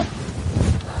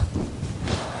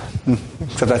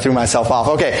 Except I threw myself off.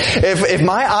 Okay, if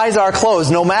my eyes are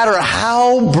closed, no matter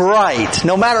how bright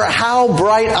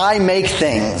I make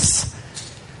things,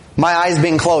 my eyes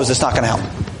being closed, it's not going to help.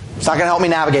 It's not going to help me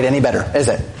navigate any better, is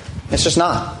it? It's just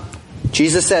not.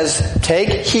 Jesus says,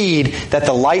 take heed that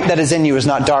the light that is in you is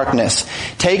not darkness.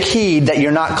 Take heed that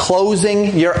you're not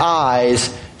closing your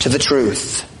eyes to the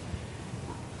truth.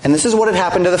 And this is what had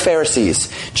happened to the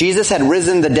Pharisees. Jesus had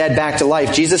risen the dead back to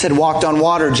life. Jesus had walked on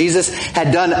water. Jesus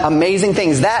had done amazing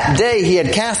things. That day he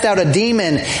had cast out a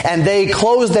demon, and they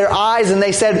closed their eyes and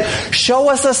they said, show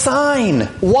us a sign.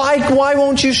 Why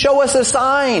won't you show us a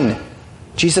sign?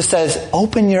 Jesus says,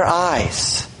 open your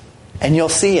eyes and you'll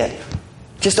see it.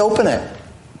 Just open it.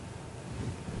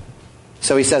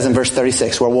 So he says in verse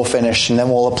 36, where we'll finish, and then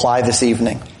we'll apply this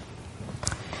evening.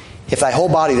 If thy whole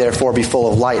body therefore be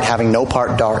full of light, having no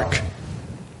part dark,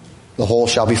 the whole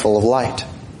shall be full of light,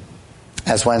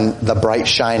 as when the bright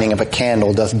shining of a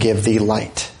candle doth give thee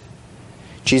light.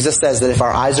 Jesus says that if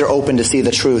our eyes are open to see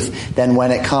the truth, then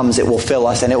when it comes, it will fill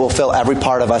us, and it will fill every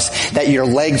part of us. That your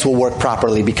legs will work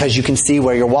properly because you can see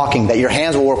where you're walking. That your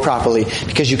hands will work properly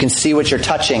because you can see what you're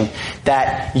touching.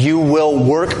 That you will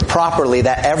work properly.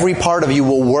 That every part of you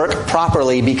will work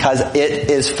properly because it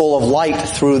is full of light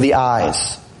through the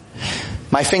eyes.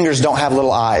 My fingers don't have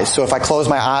little eyes, so if I close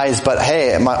my eyes, but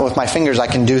hey, with my fingers I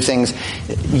can do things.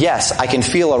 Yes, I can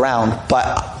feel around,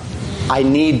 but I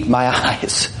need my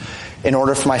eyes in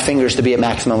order for my fingers to be at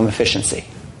maximum efficiency.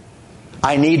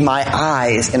 I need my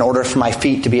eyes in order for my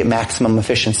feet to be at maximum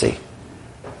efficiency.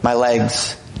 My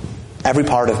legs, every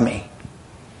part of me.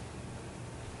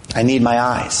 I need my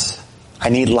eyes. I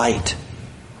need light.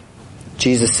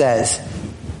 Jesus says,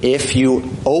 if you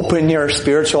open your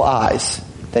spiritual eyes,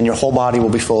 then your whole body will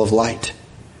be full of light.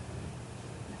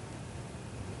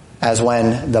 As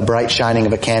when the bright shining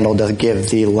of a candle does give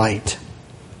thee light.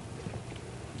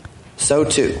 So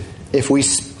too, if we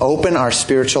open our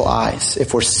spiritual eyes,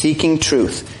 if we're seeking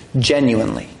truth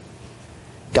genuinely,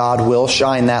 God will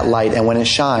shine that light, and when it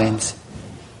shines,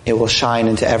 it will shine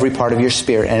into every part of your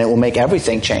spirit, and it will make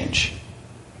everything change.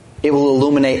 It will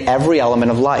illuminate every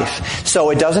element of life. So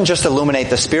it doesn't just illuminate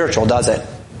the spiritual, does it?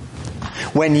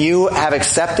 When you have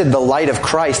accepted the light of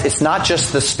Christ, it's not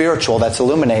just the spiritual that's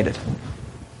illuminated.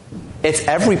 It's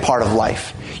every part of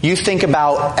life. You think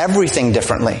about everything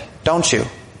differently, don't you?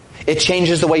 It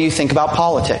changes the way you think about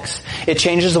politics. It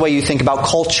changes the way you think about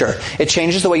culture. It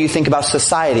changes the way you think about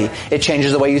society. It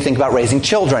changes the way you think about raising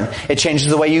children. It changes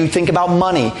the way you think about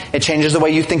money. It changes the way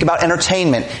you think about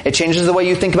entertainment. It changes the way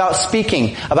you think about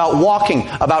speaking, about walking,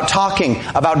 about talking,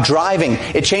 about driving.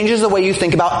 It changes the way you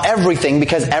think about everything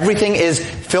because everything is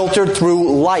filtered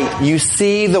through light. You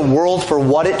see the world for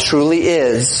what it truly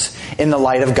is in the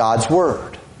light of God's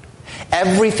Word.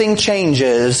 Everything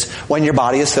changes when your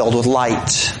body is filled with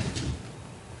light.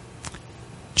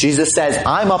 Jesus says,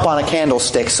 I'm up on a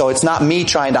candlestick, so it's not me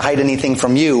trying to hide anything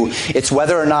from you. It's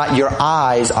whether or not your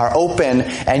eyes are open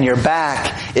and your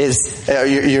back is,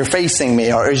 you're facing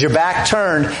me. Or is your back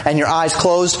turned and your eyes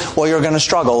closed? Well, you're going to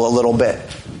struggle a little bit.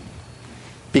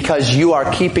 Because you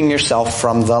are keeping yourself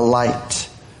from the light.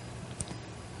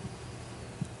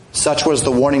 Such was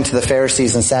the warning to the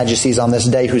Pharisees and Sadducees on this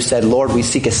day who said, Lord, we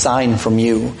seek a sign from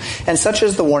you. And such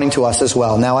is the warning to us as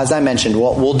well. Now, as I mentioned,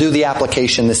 we'll do the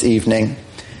application this evening.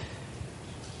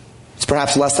 It's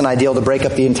perhaps less than ideal to break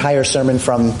up the entire sermon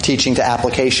from teaching to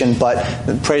application,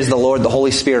 but praise the Lord, the Holy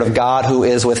Spirit of God who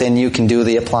is within you can do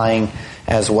the applying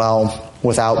as well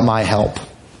without my help,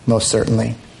 most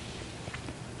certainly.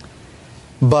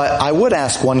 But I would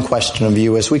ask one question of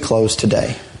you as we close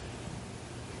today.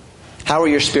 How are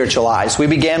your spiritual eyes? We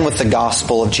began with the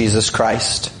gospel of Jesus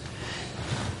Christ.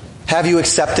 Have you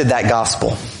accepted that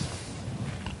gospel?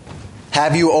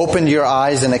 Have you opened your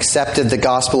eyes and accepted the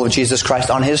gospel of Jesus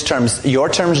Christ on His terms? Your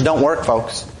terms don't work,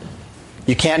 folks.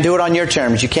 You can't do it on your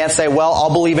terms. You can't say, well,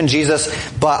 I'll believe in Jesus,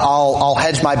 but I'll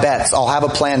hedge my bets. I'll have a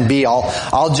plan B.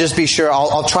 I'll just be sure.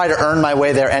 I'll try to earn my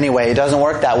way there anyway. It doesn't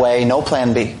work that way. No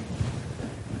plan B.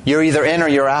 You're either in or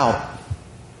you're out.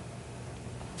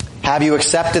 Have you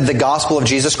accepted the gospel of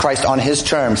Jesus Christ on His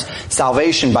terms?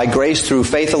 Salvation by grace through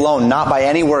faith alone, not by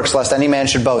any works, lest any man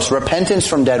should boast. Repentance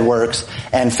from dead works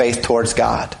and faith towards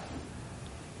God.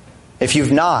 If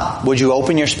you've not, would you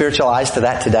open your spiritual eyes to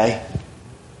that today?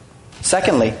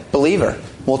 Secondly, believer.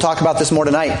 We'll talk about this more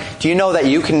tonight. Do you know that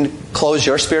you can close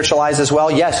your spiritual eyes as well?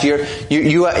 Yes, you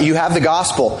have the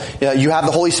gospel. You have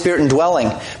the Holy Spirit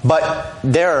indwelling. But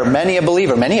there are many a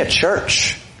believer, many a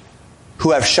church, who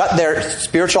have shut their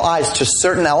spiritual eyes to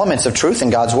certain elements of truth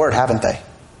in God's Word, haven't they?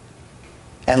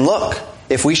 And look,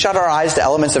 if we shut our eyes to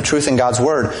elements of truth in God's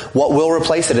Word, what will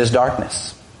replace it is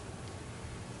darkness.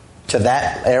 To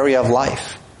that area of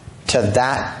life, to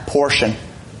that portion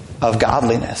of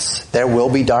godliness, there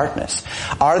will be darkness.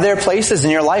 Are there places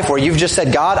in your life where you've just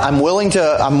said, God, I'm willing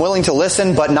to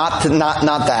listen, but not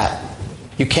that.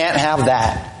 You can't have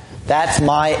that. That's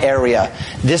my area.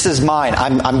 This is mine.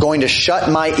 I'm going to shut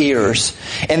my ears.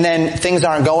 And then things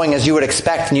aren't going as you would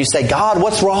expect. And you say, God,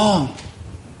 what's wrong?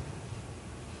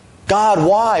 God,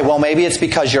 why? Well, maybe it's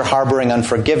because you're harboring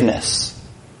unforgiveness.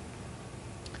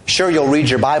 Sure, you'll read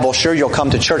your Bible. Sure, you'll come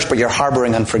to church, but you're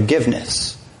harboring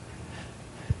unforgiveness.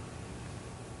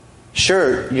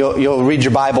 Sure, you'll read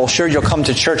your Bible. Sure, you'll come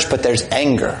to church, but there's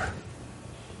anger.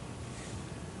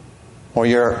 Or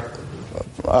you're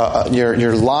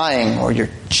lying, or you're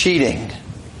cheating.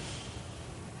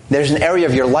 There's an area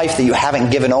of your life that you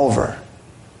haven't given over.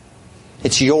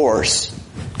 It's yours.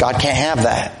 God can't have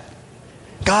that.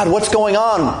 God, what's going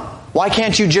on? Why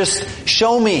can't you just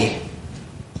show me?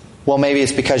 Well, maybe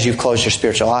it's because you've closed your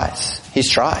spiritual eyes. He's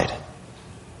tried.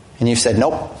 And you said,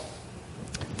 nope,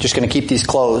 just going to keep these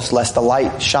closed lest the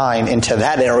light shine into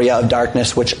that area of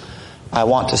darkness which I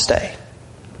want to stay.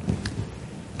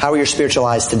 How are your spiritual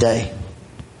eyes today?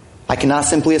 I cannot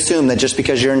simply assume that just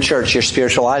because you're in church, your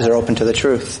spiritual eyes are open to the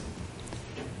truth.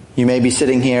 You may be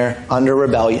sitting here under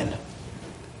rebellion,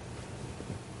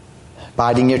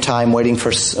 biding your time, waiting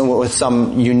with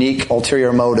some unique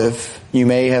ulterior motive. You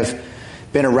may have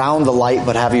been around the light,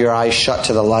 but have your eyes shut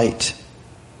to the light.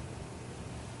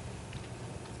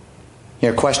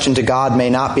 Your question to God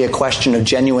may not be a question of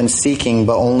genuine seeking,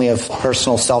 but only of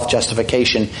personal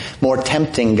self-justification, more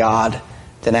tempting God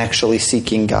than actually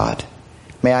seeking God.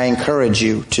 May I encourage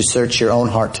you to search your own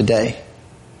heart today.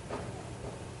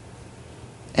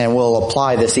 And we'll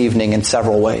apply this evening in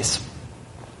several ways.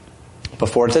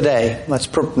 Before today,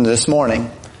 this morning,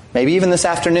 maybe even this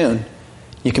afternoon,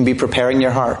 you can be preparing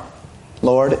your heart.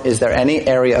 Lord, is there any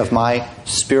area of my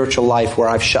spiritual life where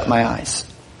I've shut my eyes?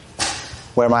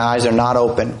 Where my eyes are not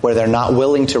open, where they're not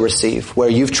willing to receive, where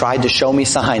you've tried to show me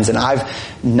signs and I've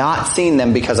not seen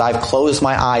them because I've closed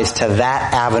my eyes to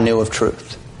that avenue of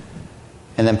truth.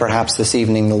 And then perhaps this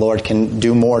evening the Lord can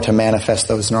do more to manifest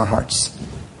those in our hearts.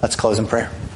 Let's close in prayer.